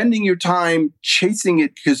spending your time chasing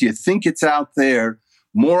it because you think it's out there,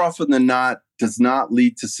 more often than not, does not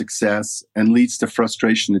lead to success and leads to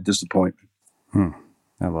frustration and disappointment.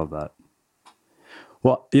 I love that.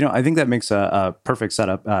 Well, I think that makes a perfect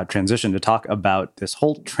setup transition to talk about this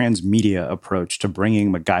whole transmedia approach to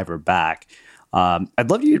bringing Macgyver back.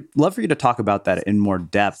 I'd love for you to talk about that in more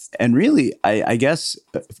depth. And really, I guess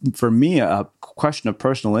for me, a question of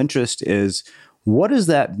personal interest is, what does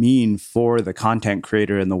that mean for the content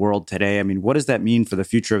creator in the world today? I mean, what does that mean for the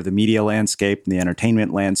future of the media landscape and the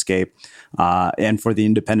entertainment landscape, and for the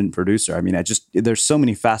independent producer? I mean, there's so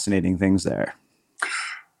many fascinating things there.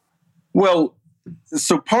 Well,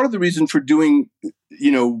 so part of the reason for doing,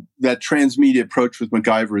 that transmedia approach with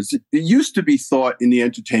Macgyver is it used to be thought in the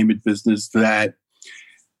entertainment business that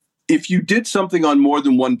if you did something on more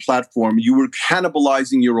than one platform, you were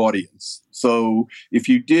cannibalizing your audience. So if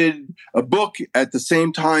you did a book at the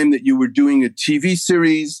same time that you were doing a TV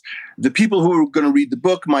series, the people who were going to read the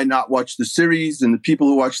book might not watch the series, and the people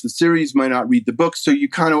who watch the series might not read the book. So you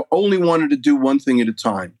kind of only wanted to do one thing at a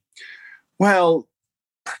time. Well,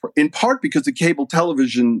 in part because of cable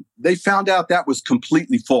television, they found out that was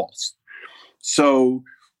completely false. So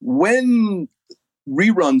when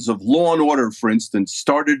reruns of Law and Order, for instance,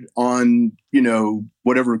 started on,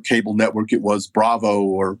 whatever cable network it was, Bravo,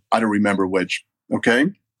 or I don't remember which,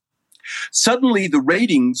 okay? Suddenly the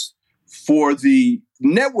ratings for the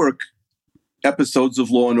network episodes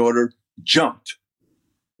of Law and Order jumped.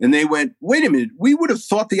 And they went, wait a minute, we would have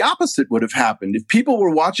thought the opposite would have happened. If people were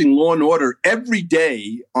watching Law and Order every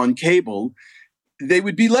day on cable, they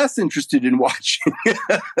would be less interested in watching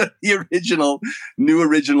the new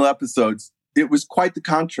original episodes. It was quite the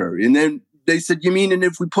contrary. And then they said, you mean, and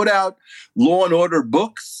if we put out Law and Order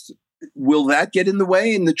books, will that get in the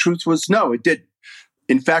way? And the truth was, no, it didn't.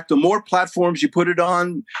 In fact, the more platforms you put it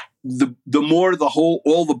on, the more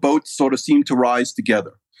all the boats sort of seem to rise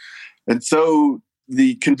together. And so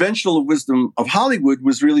the conventional wisdom of Hollywood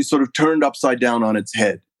was really sort of turned upside down on its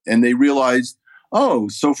head. And they realized, oh,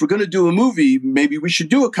 so if we're going to do a movie, maybe we should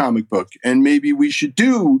do a comic book, and maybe we should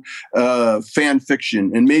do fan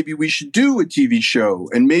fiction, and maybe we should do a TV show,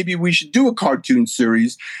 and maybe we should do a cartoon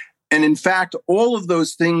series. And in fact, all of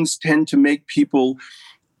those things tend to make people,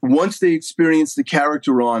 once they experience the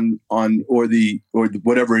character on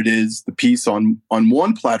whatever it is, the piece on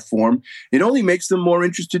one platform, it only makes them more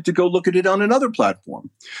interested to go look at it on another platform.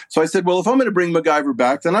 So I said, well, if I'm going to bring Macgyver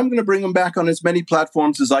back, then I'm going to bring him back on as many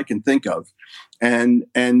platforms as I can think of, and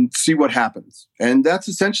see what happens. And that's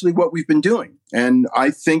essentially what we've been doing. And I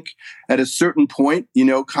think at a certain point,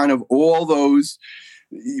 kind of all those,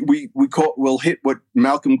 we'll hit what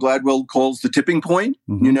Malcolm Gladwell calls the tipping point,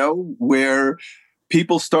 where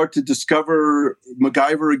people start to discover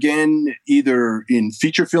Macgyver again, either in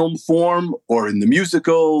feature film form or in the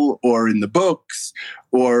musical or in the books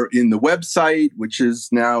or in the website, which is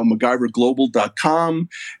now MacGyverGlobal.com,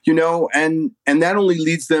 and that only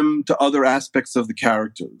leads them to other aspects of the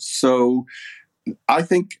characters. So I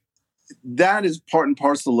think that is part and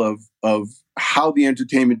parcel of how the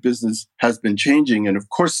entertainment business has been changing. And of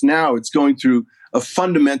course, now it's going through a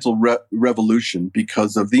fundamental revolution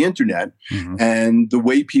because of the internet and the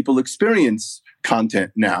way people experience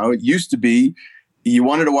content now. It used to be you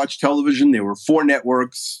wanted to watch television, there were 4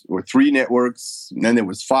 networks or 3 networks, and then there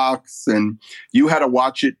was Fox, and you had to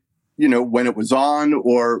watch it, when it was on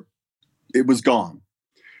or it was gone.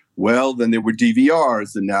 Well, then there were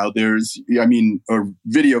DVRs, and now or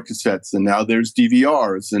video cassettes, and now there's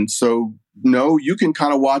DVRs. And so, no, you can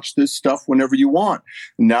kind of watch this stuff whenever you want.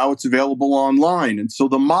 Now it's available online. And so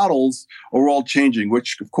the models are all changing,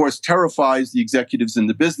 which of course terrifies the executives in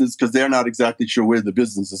the business because they're not exactly sure where the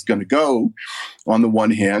business is going to go on the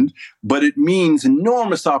one hand. But it means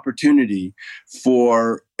enormous opportunity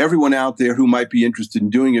for everyone out there who might be interested in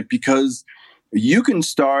doing it, because you can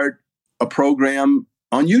start a program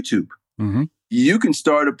on YouTube. You can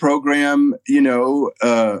start a program, on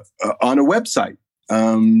a website,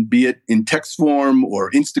 be it in text form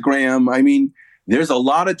or Instagram. I mean, there's a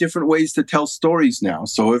lot of different ways to tell stories now.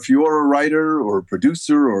 So if you're a writer or a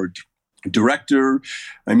producer or director,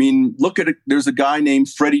 look at it. There's a guy named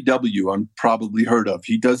Freddie W. I'm probably heard of.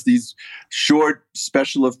 He does these short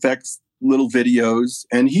special effects little videos,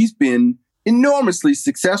 and he's been enormously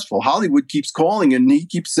successful. Hollywood keeps calling and he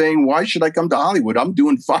keeps saying, why should I come to Hollywood? I'm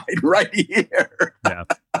doing fine right here. Yeah.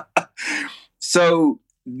 So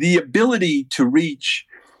the ability to reach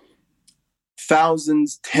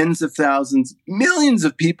thousands, tens of thousands, millions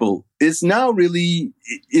of people is now really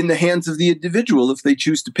in the hands of the individual if they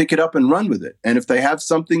choose to pick it up and run with it. And if they have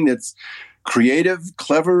something that's creative,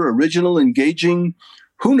 clever, original, engaging,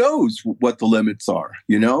 who knows what the limits are,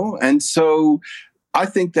 And so I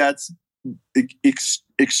think that's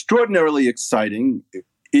extraordinarily exciting.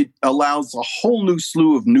 It allows a whole new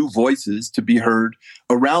slew of new voices to be heard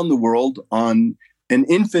around the world on an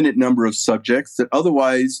infinite number of subjects that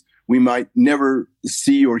otherwise we might never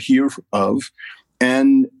see or hear of.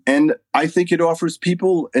 And I think it offers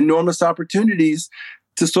people enormous opportunities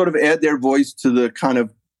to sort of add their voice to the kind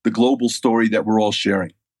of the global story that we're all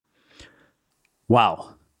sharing.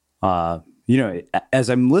 Wow. As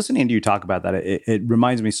I'm listening to you talk about that, it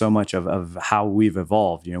reminds me so much of how we've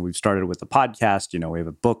evolved. We've started with the podcast, we have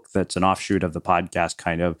a book that's an offshoot of the podcast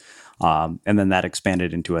kind of, and then that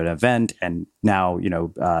expanded into an event. And now,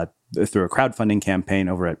 through a crowdfunding campaign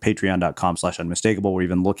over at patreon.com/unmistakable, we're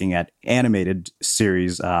even looking at animated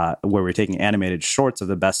series where we're taking animated shorts of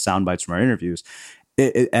the best sound bites from our interviews.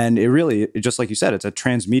 And it really, just like you said, it's a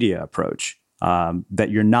transmedia approach, that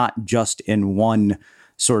you're not just in one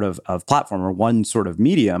sort of platform or one sort of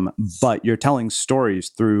medium, but you're telling stories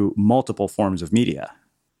through multiple forms of media.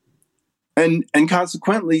 And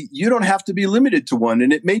consequently, you don't have to be limited to one.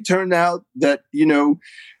 And it may turn out that,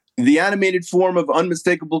 the animated form of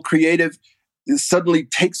unmistakable creative suddenly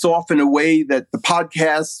takes off in a way that the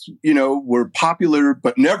podcasts, were popular,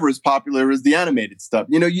 but never as popular as the animated stuff.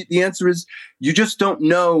 The answer is you just don't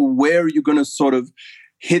know where you're going to sort of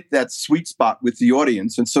hit that sweet spot with the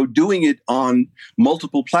audience. And so doing it on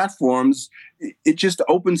multiple platforms, it just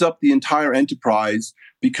opens up the entire enterprise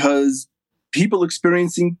because people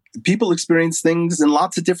experience things in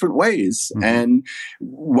lots of different ways. And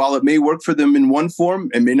while it may work for them in one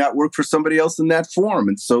form, it may not work for somebody else in that form.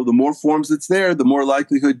 And so the more forms it's there, the more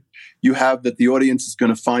likelihood you have that the audience is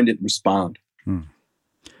going to find it and respond.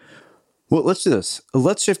 Well, let's do this.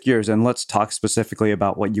 Let's shift gears and let's talk specifically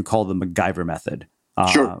about what you call the Macgyver method.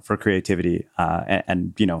 For creativity,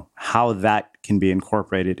 and how that can be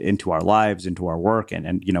incorporated into our lives, into our work,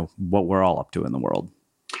 and what we're all up to in the world.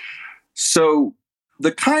 So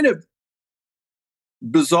the kind of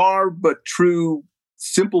bizarre but true,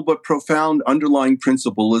 simple but profound underlying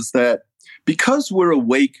principle is that because we're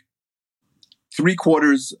awake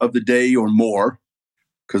 3/4 of the day or more,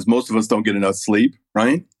 because most of us don't get enough sleep,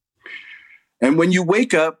 right? And when you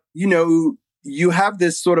wake up, you have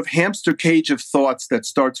this sort of hamster cage of thoughts that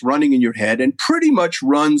starts running in your head and pretty much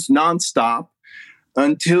runs nonstop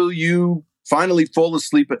until you finally fall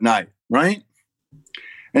asleep at night, right?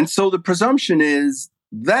 And so the presumption is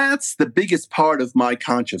that's the biggest part of my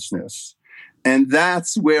consciousness. And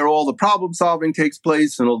that's where all the problem solving takes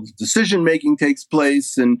place and all the decision making takes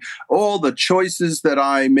place and all the choices that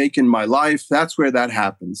I make in my life. That's where that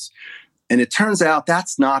happens. And it turns out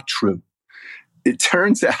that's not true. It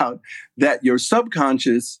turns out that your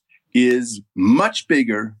subconscious is much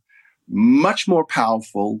bigger, much more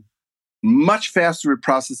powerful, much faster at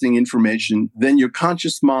processing information than your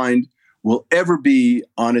conscious mind will ever be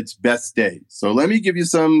on its best day. So let me give you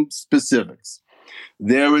some specifics.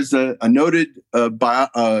 There was a noted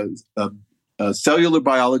a cellular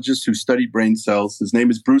biologist who studied brain cells. His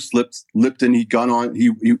name is Bruce Lipton. He's gone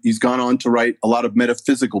on to write a lot of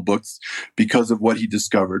metaphysical books because of what he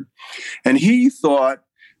discovered. And he thought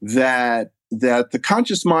that the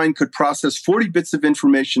conscious mind could process 40 bits of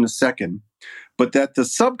information a second, but that the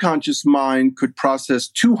subconscious mind could process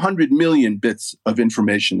 200 million bits of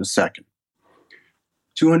information a second.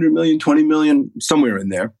 200 million, 20 million, somewhere in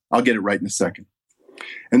there. I'll get it right in a second.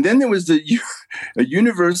 And then there was a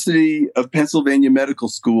University of Pennsylvania Medical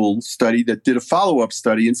School study that did a follow-up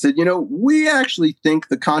study and said, we actually think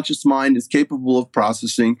the conscious mind is capable of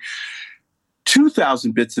processing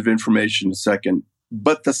 2,000 bits of information a second,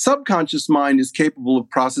 but the subconscious mind is capable of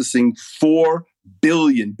processing 4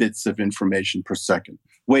 billion bits of information per second.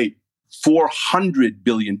 Wait, 400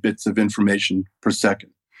 billion bits of information per second.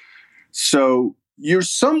 So you're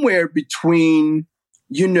somewhere between,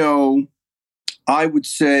 I would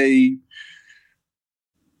say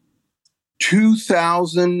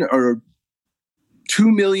 2,000 or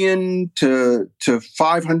 2 million to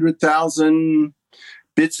 500,000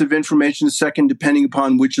 bits of information a second, depending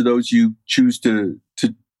upon which of those you choose to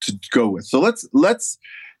go with. So let's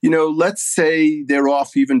say they're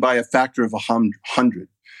off even by a factor of 100.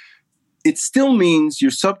 It still means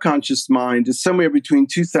your subconscious mind is somewhere between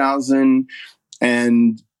 2,000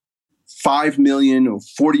 and 5 million or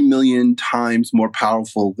 40 million times more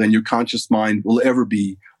powerful than your conscious mind will ever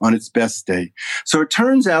be on its best day. So it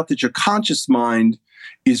turns out that your conscious mind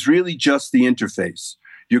is really just the interface.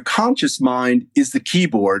 Your conscious mind is the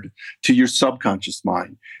keyboard to your subconscious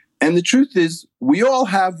mind. And the truth is, we all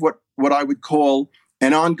have what I would call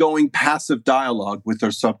an ongoing passive dialogue with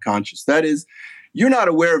our subconscious. That is, you're not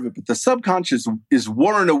aware of it, but the subconscious is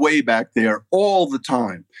whirring away back there all the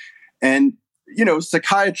time. And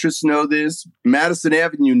psychiatrists know this. Madison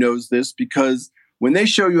Avenue knows this because when they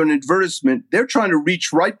show you an advertisement, they're trying to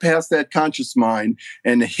reach right past that conscious mind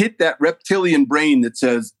and hit that reptilian brain that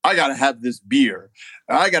says, I got to have this beer.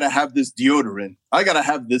 I got to have this deodorant. I got to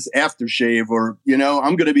have this aftershave, or,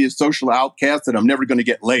 I'm going to be a social outcast and I'm never going to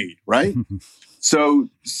get laid, right? So,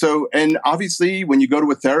 and obviously when you go to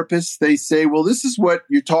a therapist, they say, well, this is what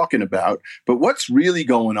you're talking about, but what's really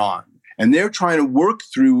going on? And they're trying to work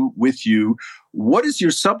through with you, what is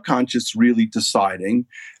your subconscious really deciding?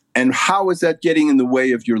 And how is that getting in the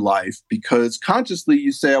way of your life? Because consciously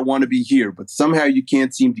you say, I want to be here, but somehow you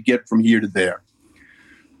can't seem to get from here to there.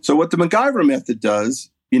 So what the Macgyver method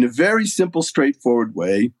does, in a very simple, straightforward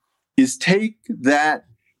way, is take that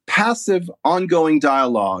passive, ongoing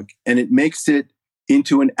dialogue and it makes it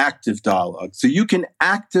into an active dialogue. So you can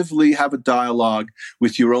actively have a dialogue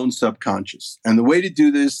with your own subconscious. And the way to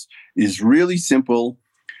do this is really simple.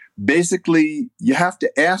 Basically, you have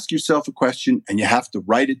to ask yourself a question and you have to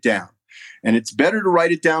write it down. And it's better to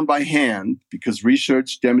write it down by hand because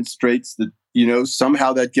research demonstrates that,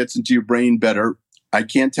 somehow that gets into your brain better. I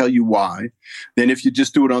can't tell you why, than if you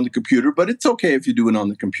just do it on the computer, but it's okay if you do it on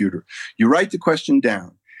the computer. You write the question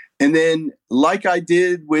down. And then, like I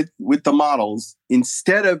did with the models,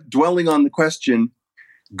 instead of dwelling on the question,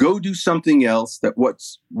 go do something else that what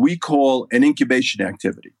we call an incubation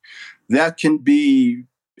activity. That can be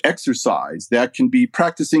exercise, that can be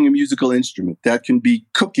practicing a musical instrument, that can be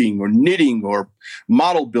cooking or knitting or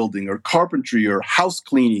model building or carpentry or house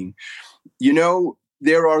cleaning.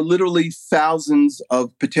 There are literally thousands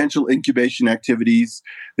of potential incubation activities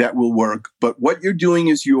that will work. But what you're doing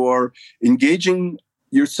is you're engaging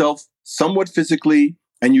yourself somewhat physically,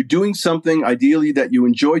 and you're doing something ideally that you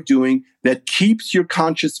enjoy doing that keeps your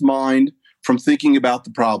conscious mind from thinking about the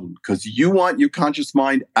problem, because you want your conscious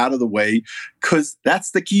mind out of the way, because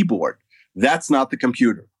that's the keyboard. That's not the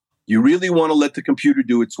computer. You really want to let the computer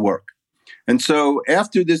do its work. And so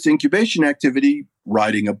after this incubation activity,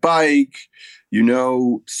 riding a bike,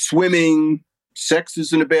 swimming, sex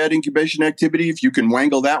isn't a bad incubation activity if you can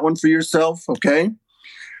wangle that one for yourself, okay?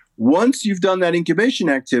 Once you've done that incubation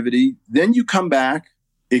activity, then you come back.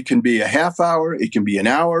 It can be a half hour, it can be an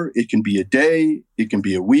hour, it can be a day, it can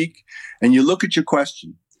be a week, and you look at your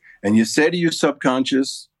question and you say to your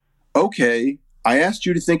subconscious, okay, I asked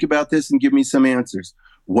you to think about this and give me some answers.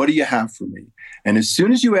 What do you have for me? And as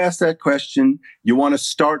soon as you ask that question, you want to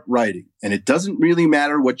start writing. And it doesn't really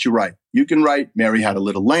matter what you write. You can write, Mary Had a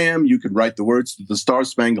Little Lamb. You can write the words to the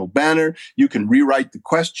Star-Spangled Banner. You can rewrite the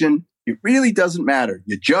question. It really doesn't matter.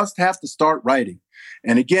 You just have to start writing.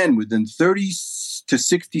 And again, within 30 to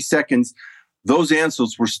 60 seconds, those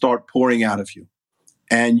answers will start pouring out of you.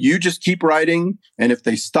 And you just keep writing. And if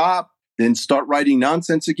they stop, then start writing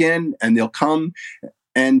nonsense again, and they'll come.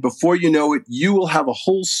 And before you know it, you will have a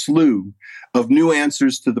whole slew of new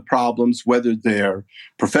answers to the problems, whether they're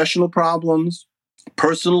professional problems,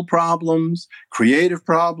 personal problems, creative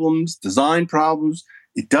problems, design problems,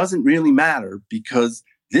 it doesn't really matter because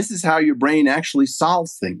this is how your brain actually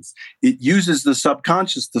solves things. It uses the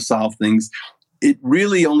subconscious to solve things. It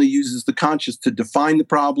really only uses the conscious to define the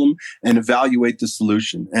problem and evaluate the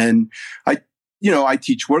solution. And I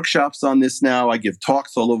teach workshops on this now. I give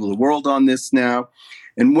talks all over the world on this now.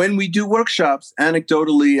 And when we do workshops,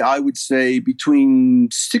 anecdotally, I would say between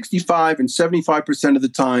 65 and 75% of the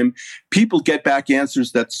time, people get back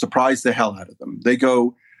answers that surprise the hell out of them. They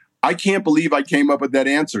go, I can't believe I came up with that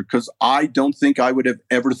answer because I don't think I would have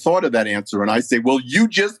ever thought of that answer. And I say, well, you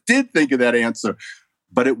just did think of that answer.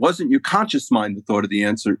 But it wasn't your conscious mind that thought of the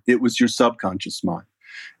answer. It was your subconscious mind.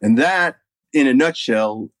 And that, in a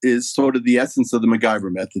nutshell, is sort of the essence of the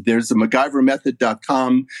Macgyver method. There's a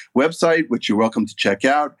MacGyvermethod.com website, which you're welcome to check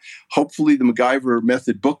out. Hopefully, the Macgyver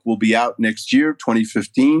method book will be out next year,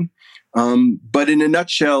 2015. But in a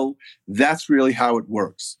nutshell, that's really how it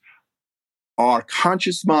works. Our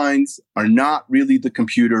conscious minds are not really the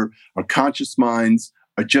computer. Our conscious minds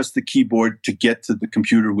are just the keyboard to get to the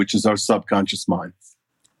computer, which is our subconscious mind.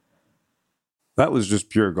 That was just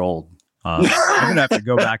pure gold. I'm going to have to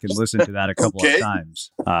go back and listen to that a couple of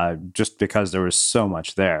times just because there was so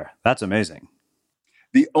much there. That's amazing.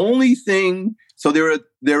 The only thing, so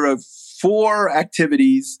there are 4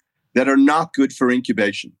 activities that are not good for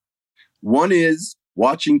incubation. One is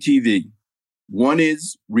watching TV. One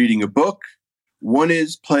is reading a book. One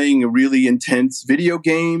is playing a really intense video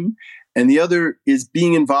game. And the other is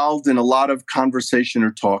being involved in a lot of conversation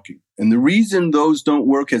or talking. And the reason those don't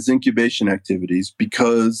work as incubation activities,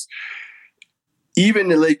 because even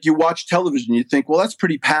like you watch television, you think, well, that's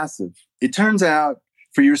pretty passive. It turns out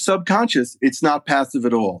for your subconscious, it's not passive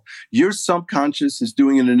at all. Your subconscious is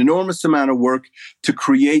doing an enormous amount of work to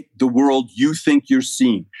create the world you think you're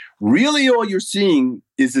seeing. Really, all you're seeing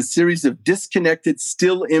is a series of disconnected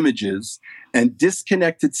still images and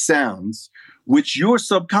disconnected sounds, which your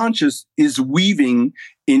subconscious is weaving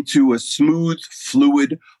into a smooth,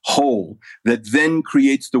 fluid whole that then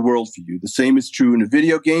creates the world for you. The same is true in a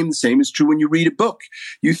video game. The same is true when you read a book.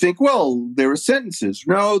 You think, well, there are sentences.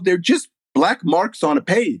 No, they're just black marks on a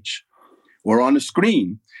page or on a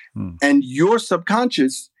screen. And your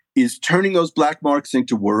subconscious is turning those black marks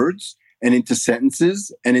into words and into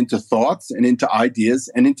sentences and into thoughts and into ideas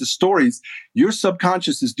and into stories. Your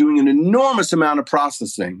subconscious is doing an enormous amount of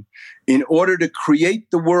processing in order to create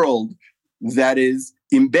the world that is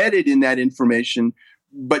embedded in that information.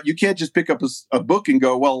 But you can't just pick up a book and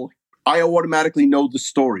go, well, I automatically know the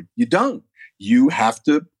story. You don't. You have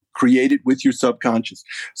to create it with your subconscious.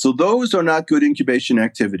 So those are not good incubation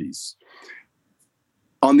activities.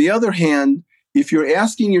 On the other hand, if you're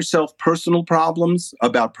asking yourself personal problems,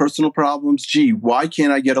 gee, why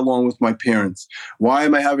can't I get along with my parents? Why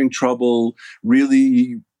am I having trouble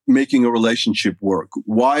really making a relationship work?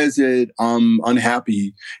 Why is it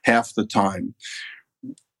unhappy half the time?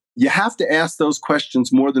 You have to ask those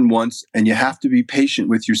questions more than once, and you have to be patient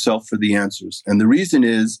with yourself for the answers. And the reason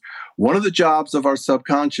is, one of the jobs of our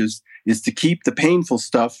subconscious is to keep the painful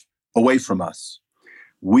stuff away from us.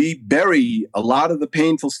 We bury a lot of the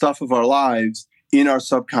painful stuff of our lives in our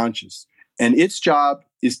subconscious. And its job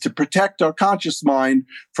is to protect our conscious mind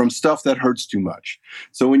from stuff that hurts too much.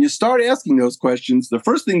 So when you start asking those questions, the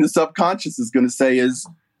first thing the subconscious is going to say is,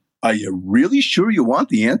 are you really sure you want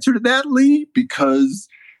the answer to that, Lee? Because,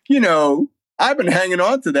 I've been hanging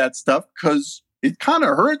on to that stuff because it kind of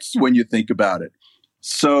hurts when you think about it.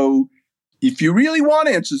 So if you really want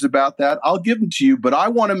answers about that, I'll give them to you, but I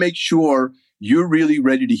want to make sure you're really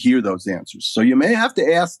ready to hear those answers. So you may have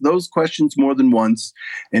to ask those questions more than once,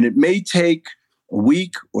 and it may take a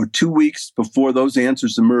week or 2 weeks before those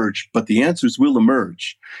answers emerge, but the answers will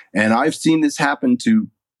emerge. And I've seen this happen to,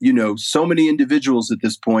 so many individuals at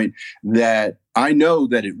this point that I know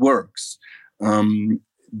that it works.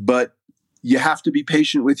 But you have to be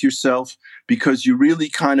patient with yourself because you're really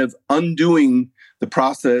kind of undoing the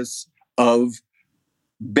process of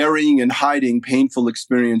burying and hiding painful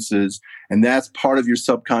experiences. And that's part of your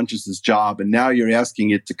subconscious's job. And now you're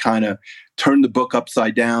asking it to kind of turn the book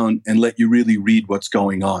upside down and let you really read what's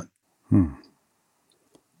going on.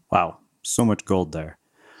 Wow. So much gold there.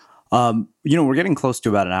 We're getting close to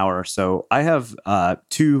about an hour. So I have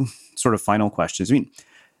 2 sort of final questions. I mean,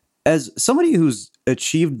 as somebody who's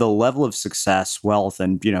achieved the level of success, wealth,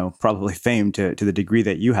 and, probably fame to the degree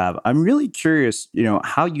that you have, I'm really curious,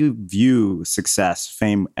 how you view success,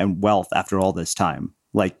 fame, and wealth after all this time.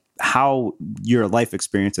 Like how your life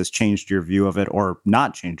experience has changed your view of it or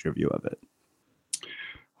not changed your view of it.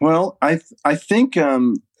 Well, I think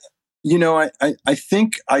I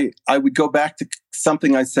think I would go back to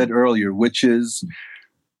something I said earlier, which is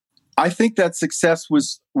I think that success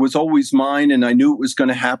was always mine, and I knew it was going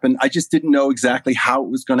to happen. I just didn't know exactly how it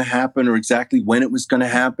was going to happen or exactly when it was going to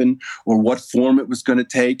happen or what form it was going to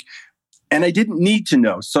take. And I didn't need to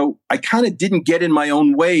know. So I kind of didn't get in my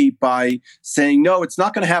own way by saying, no, it's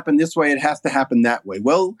not going to happen this way. It has to happen that way.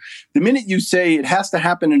 Well, the minute you say it has to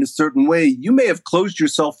happen in a certain way, you may have closed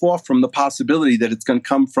yourself off from the possibility that it's going to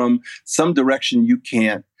come from some direction you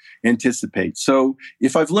can't anticipate. So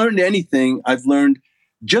if I've learned anything, I've learned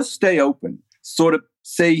just stay open, sort of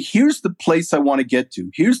say, here's the place I want to get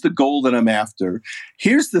to. Here's the goal that I'm after.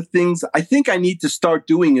 Here's the things I think I need to start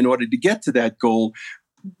doing in order to get to that goal.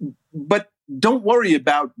 But don't worry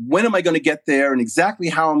about when am I going to get there and exactly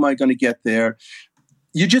how am I going to get there.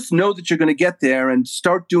 You just know that you're going to get there and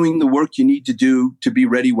start doing the work you need to do to be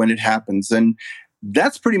ready when it happens. And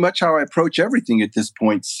that's pretty much how I approach everything at this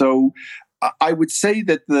point. So I would say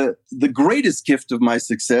that the greatest gift of my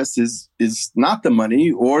success is not the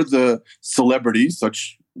money or the celebrity,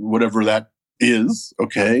 such whatever that is,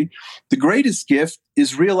 okay? The greatest gift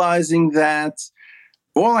is realizing that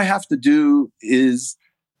all I have to do is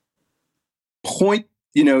point,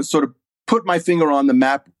 sort of put my finger on the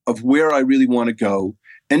map of where I really want to go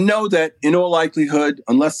and know that in all likelihood,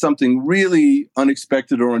 unless something really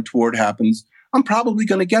unexpected or untoward happens, I'm probably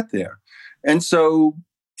going to get there. And so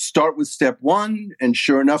start with step 1, and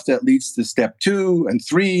sure enough, that leads to step 2 and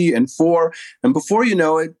 3 and 4. And before you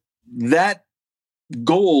know it, that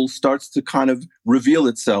goal starts to kind of reveal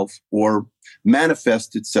itself or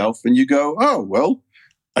manifest itself. And you go, oh, well,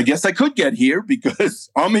 I guess I could get here because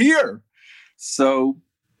I'm here. So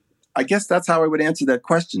I guess that's how I would answer that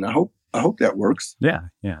question. I hope that works. Yeah,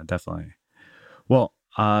 definitely. Well,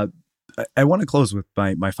 I want to close with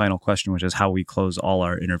my final question, which is how we close all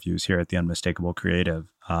our interviews here at the Unmistakable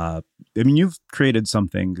Creative. You've created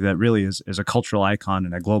something that really is a cultural icon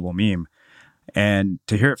and a global meme. And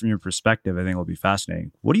to hear it from your perspective, I think will be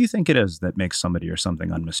fascinating. What do you think it is that makes somebody or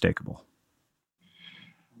something unmistakable?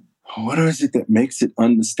 What is it that makes it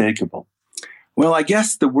unmistakable? Well, I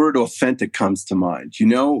guess the word authentic comes to mind.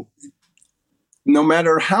 No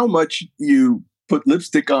matter how much you put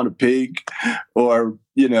lipstick on a pig or,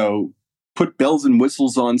 put bells and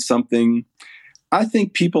whistles on something, I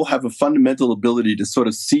think people have a fundamental ability to sort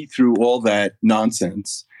of see through all that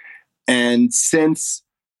nonsense and sense,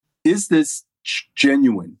 is this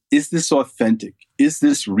genuine? Is this authentic? Is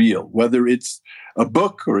this real? Whether it's a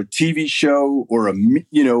book or a TV show or a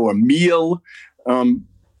meal,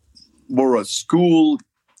 or a school,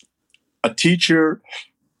 a teacher,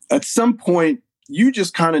 at some point, you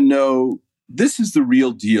just kind of know this is the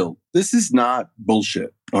real deal. This is not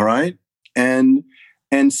bullshit. All right. And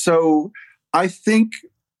so I think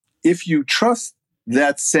if you trust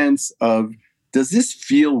that sense of, does this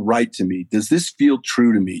feel right to me? Does this feel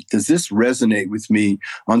true to me? Does this resonate with me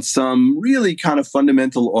on some really kind of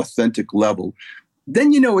fundamental, authentic level?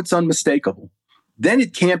 Then it's unmistakable. Then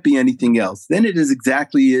it can't be anything else. Then it is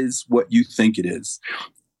exactly is what you think it is.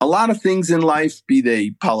 A lot of things in life, be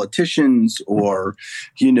they politicians or,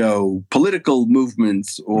 political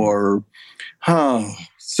movements or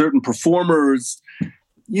certain performers,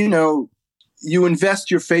 you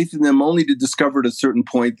invest your faith in them only to discover at a certain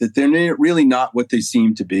point that they're really not what they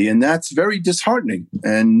seem to be. And that's very disheartening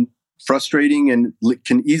and frustrating and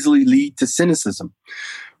can easily lead to cynicism.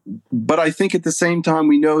 But I think at the same time,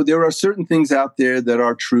 we know there are certain things out there that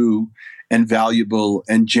are true and valuable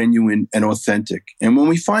and genuine and authentic. And when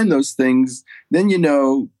we find those things, then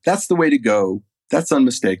that's the way to go. That's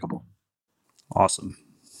unmistakable. Awesome.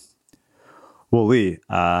 Well, Lee,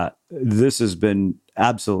 this has been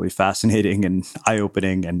absolutely fascinating and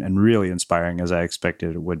eye-opening and really inspiring, as I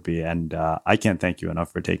expected it would be. And I can't thank you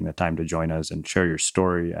enough for taking the time to join us and share your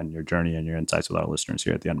story and your journey and your insights with our listeners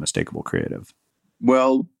here at the Unmistakable Creative.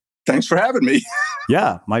 Well, thanks for having me.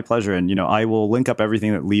 Yeah, my pleasure. And, I will link up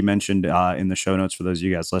everything that Lee mentioned in the show notes for those of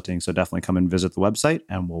you guys listening. So definitely come and visit the website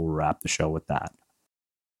and we'll wrap the show with that.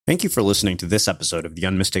 Thank you for listening to this episode of the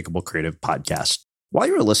Unmistakable Creative Podcast. While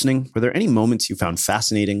you were listening, were there any moments you found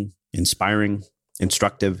fascinating, inspiring,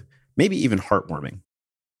 instructive, maybe even heartwarming?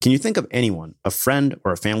 Can you think of anyone, a friend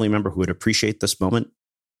or a family member who would appreciate this moment?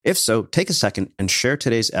 If so, take a second and share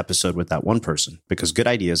today's episode with that one person, because good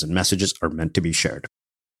ideas and messages are meant to be shared.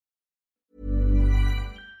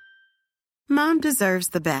 Mom deserves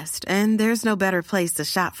the best, and there's no better place to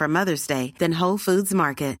shop for Mother's Day than Whole Foods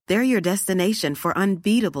Market. They're your destination for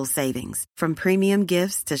unbeatable savings, from premium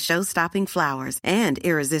gifts to show-stopping flowers and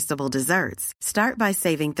irresistible desserts. Start by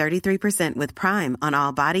saving 33% with Prime on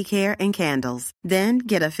all body care and candles. Then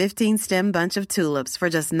get a 15-stem bunch of tulips for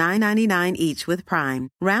just $9.99 each with Prime.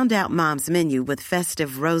 Round out Mom's menu with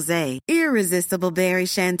festive rosé, irresistible berry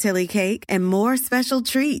chantilly cake, and more special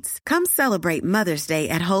treats. Come celebrate Mother's Day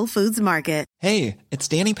at Whole Foods Market. Hey, it's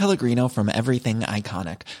Danny Pellegrino from Everything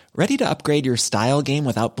Iconic. Ready to upgrade your style game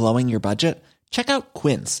without blowing your budget? Check out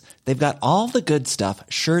Quince. They've got all the good stuff,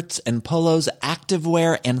 shirts and polos,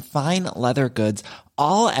 activewear, and fine leather goods,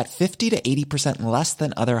 all at 50 to 80% less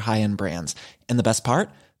than other high-end brands. And the best part?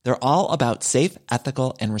 They're all about safe,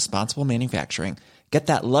 ethical, and responsible manufacturing. Get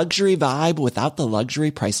that luxury vibe without the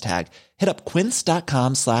luxury price tag. Hit up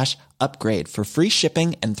quince.com/upgrade for free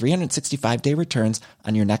shipping and 365-day returns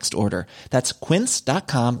on your next order. That's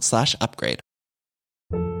quince.com/upgrade.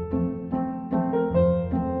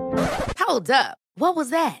 Hold up. What was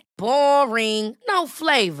that? Boring. No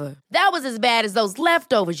flavor. That was as bad as those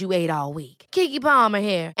leftovers you ate all week. Keke Palmer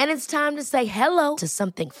here. And it's time to say hello to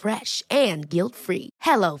something fresh and guilt-free.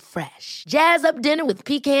 Hello Fresh. Jazz up dinner with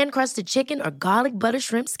pecan-crusted chicken or garlic butter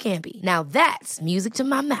shrimp scampi. Now that's music to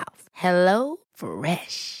my mouth. Hello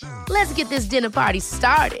Fresh. Let's get this dinner party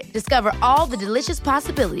started. Discover all the delicious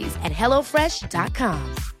possibilities at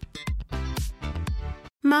HelloFresh.com.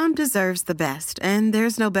 Mom deserves the best, and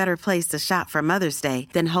there's no better place to shop for Mother's Day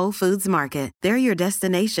than Whole Foods Market. They're your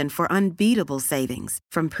destination for unbeatable savings,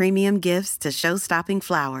 from premium gifts to show-stopping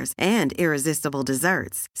flowers and irresistible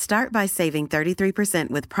desserts. Start by saving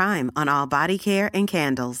 33% with Prime on all body care and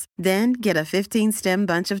candles. Then get a 15-stem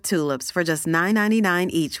bunch of tulips for just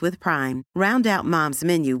 $9.99 each with Prime. Round out Mom's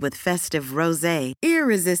menu with festive rosé,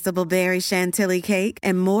 irresistible berry chantilly cake,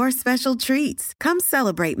 and more special treats. Come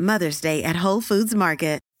celebrate Mother's Day at Whole Foods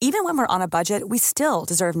Market. Even when we're on a budget, we still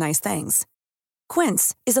deserve nice things.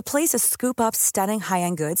 Quince is a place to scoop up stunning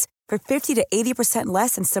high-end goods for 50 to 80%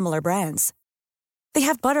 less than similar brands. They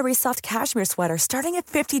have buttery soft cashmere sweaters starting at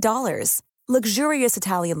 $50, luxurious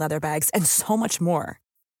Italian leather bags, and so much more.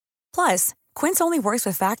 Plus, Quince only works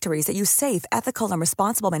with factories that use safe, ethical, and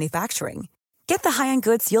responsible manufacturing. Get the high-end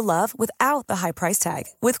goods you'll love without the high price tag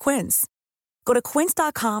with Quince. Go to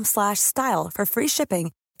quince.com/style for free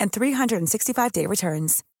shipping and 365-day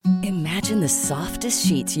returns. Imagine the softest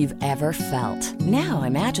sheets you've ever felt. Now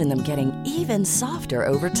imagine them getting even softer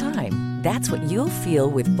over time. That's what you'll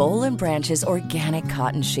feel with Boll & Branch's organic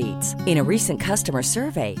cotton sheets. In a recent customer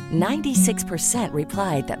survey, 96%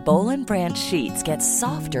 replied that Boll & Branch sheets get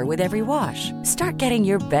softer with every wash. Start getting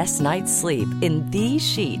your best night's sleep in these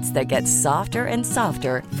sheets that get softer and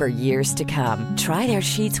softer for years to come. Try their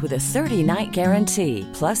sheets with a 30-night guarantee.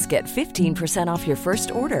 Plus, get 15% off your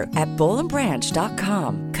first order at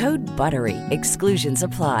bollandbranch.com. Code BUTTERY. Exclusions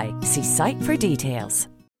apply. See site for details.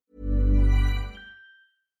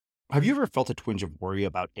 Have you ever felt a twinge of worry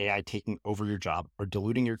about AI taking over your job or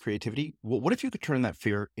diluting your creativity? Well, what if you could turn that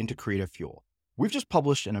fear into creative fuel? We've just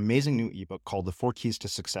published an amazing new ebook called The 4 Keys to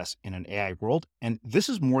Success in an AI World, and this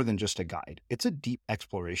is more than just a guide. It's a deep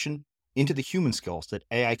exploration into the human skills that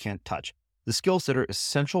AI can't touch, the skills that are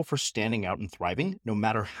essential for standing out and thriving, no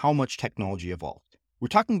matter how much technology evolves. We're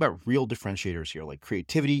talking about real differentiators here, like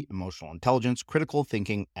creativity, emotional intelligence, critical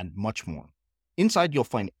thinking, and much more. Inside, you'll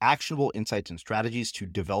find actionable insights and strategies to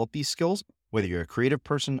develop these skills, whether you're a creative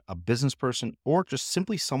person, a business person, or just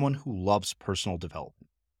simply someone who loves personal development.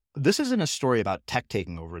 This isn't a story about tech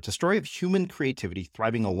taking over. It's a story of human creativity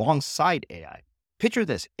thriving alongside AI. Picture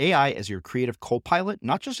this, AI as your creative co-pilot,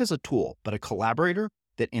 not just as a tool, but a collaborator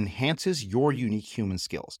that enhances your unique human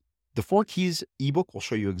skills. The 4 Keys ebook will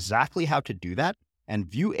show you exactly how to do that and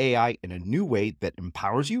view AI in a new way that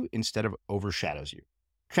empowers you instead of overshadows you.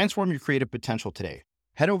 Transform your creative potential today.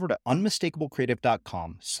 Head over to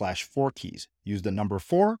unmistakablecreative.com/4keys. Use the number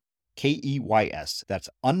 4, KEYS. That's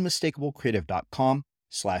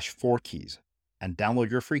unmistakablecreative.com/4keys and download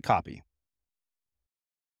your free copy.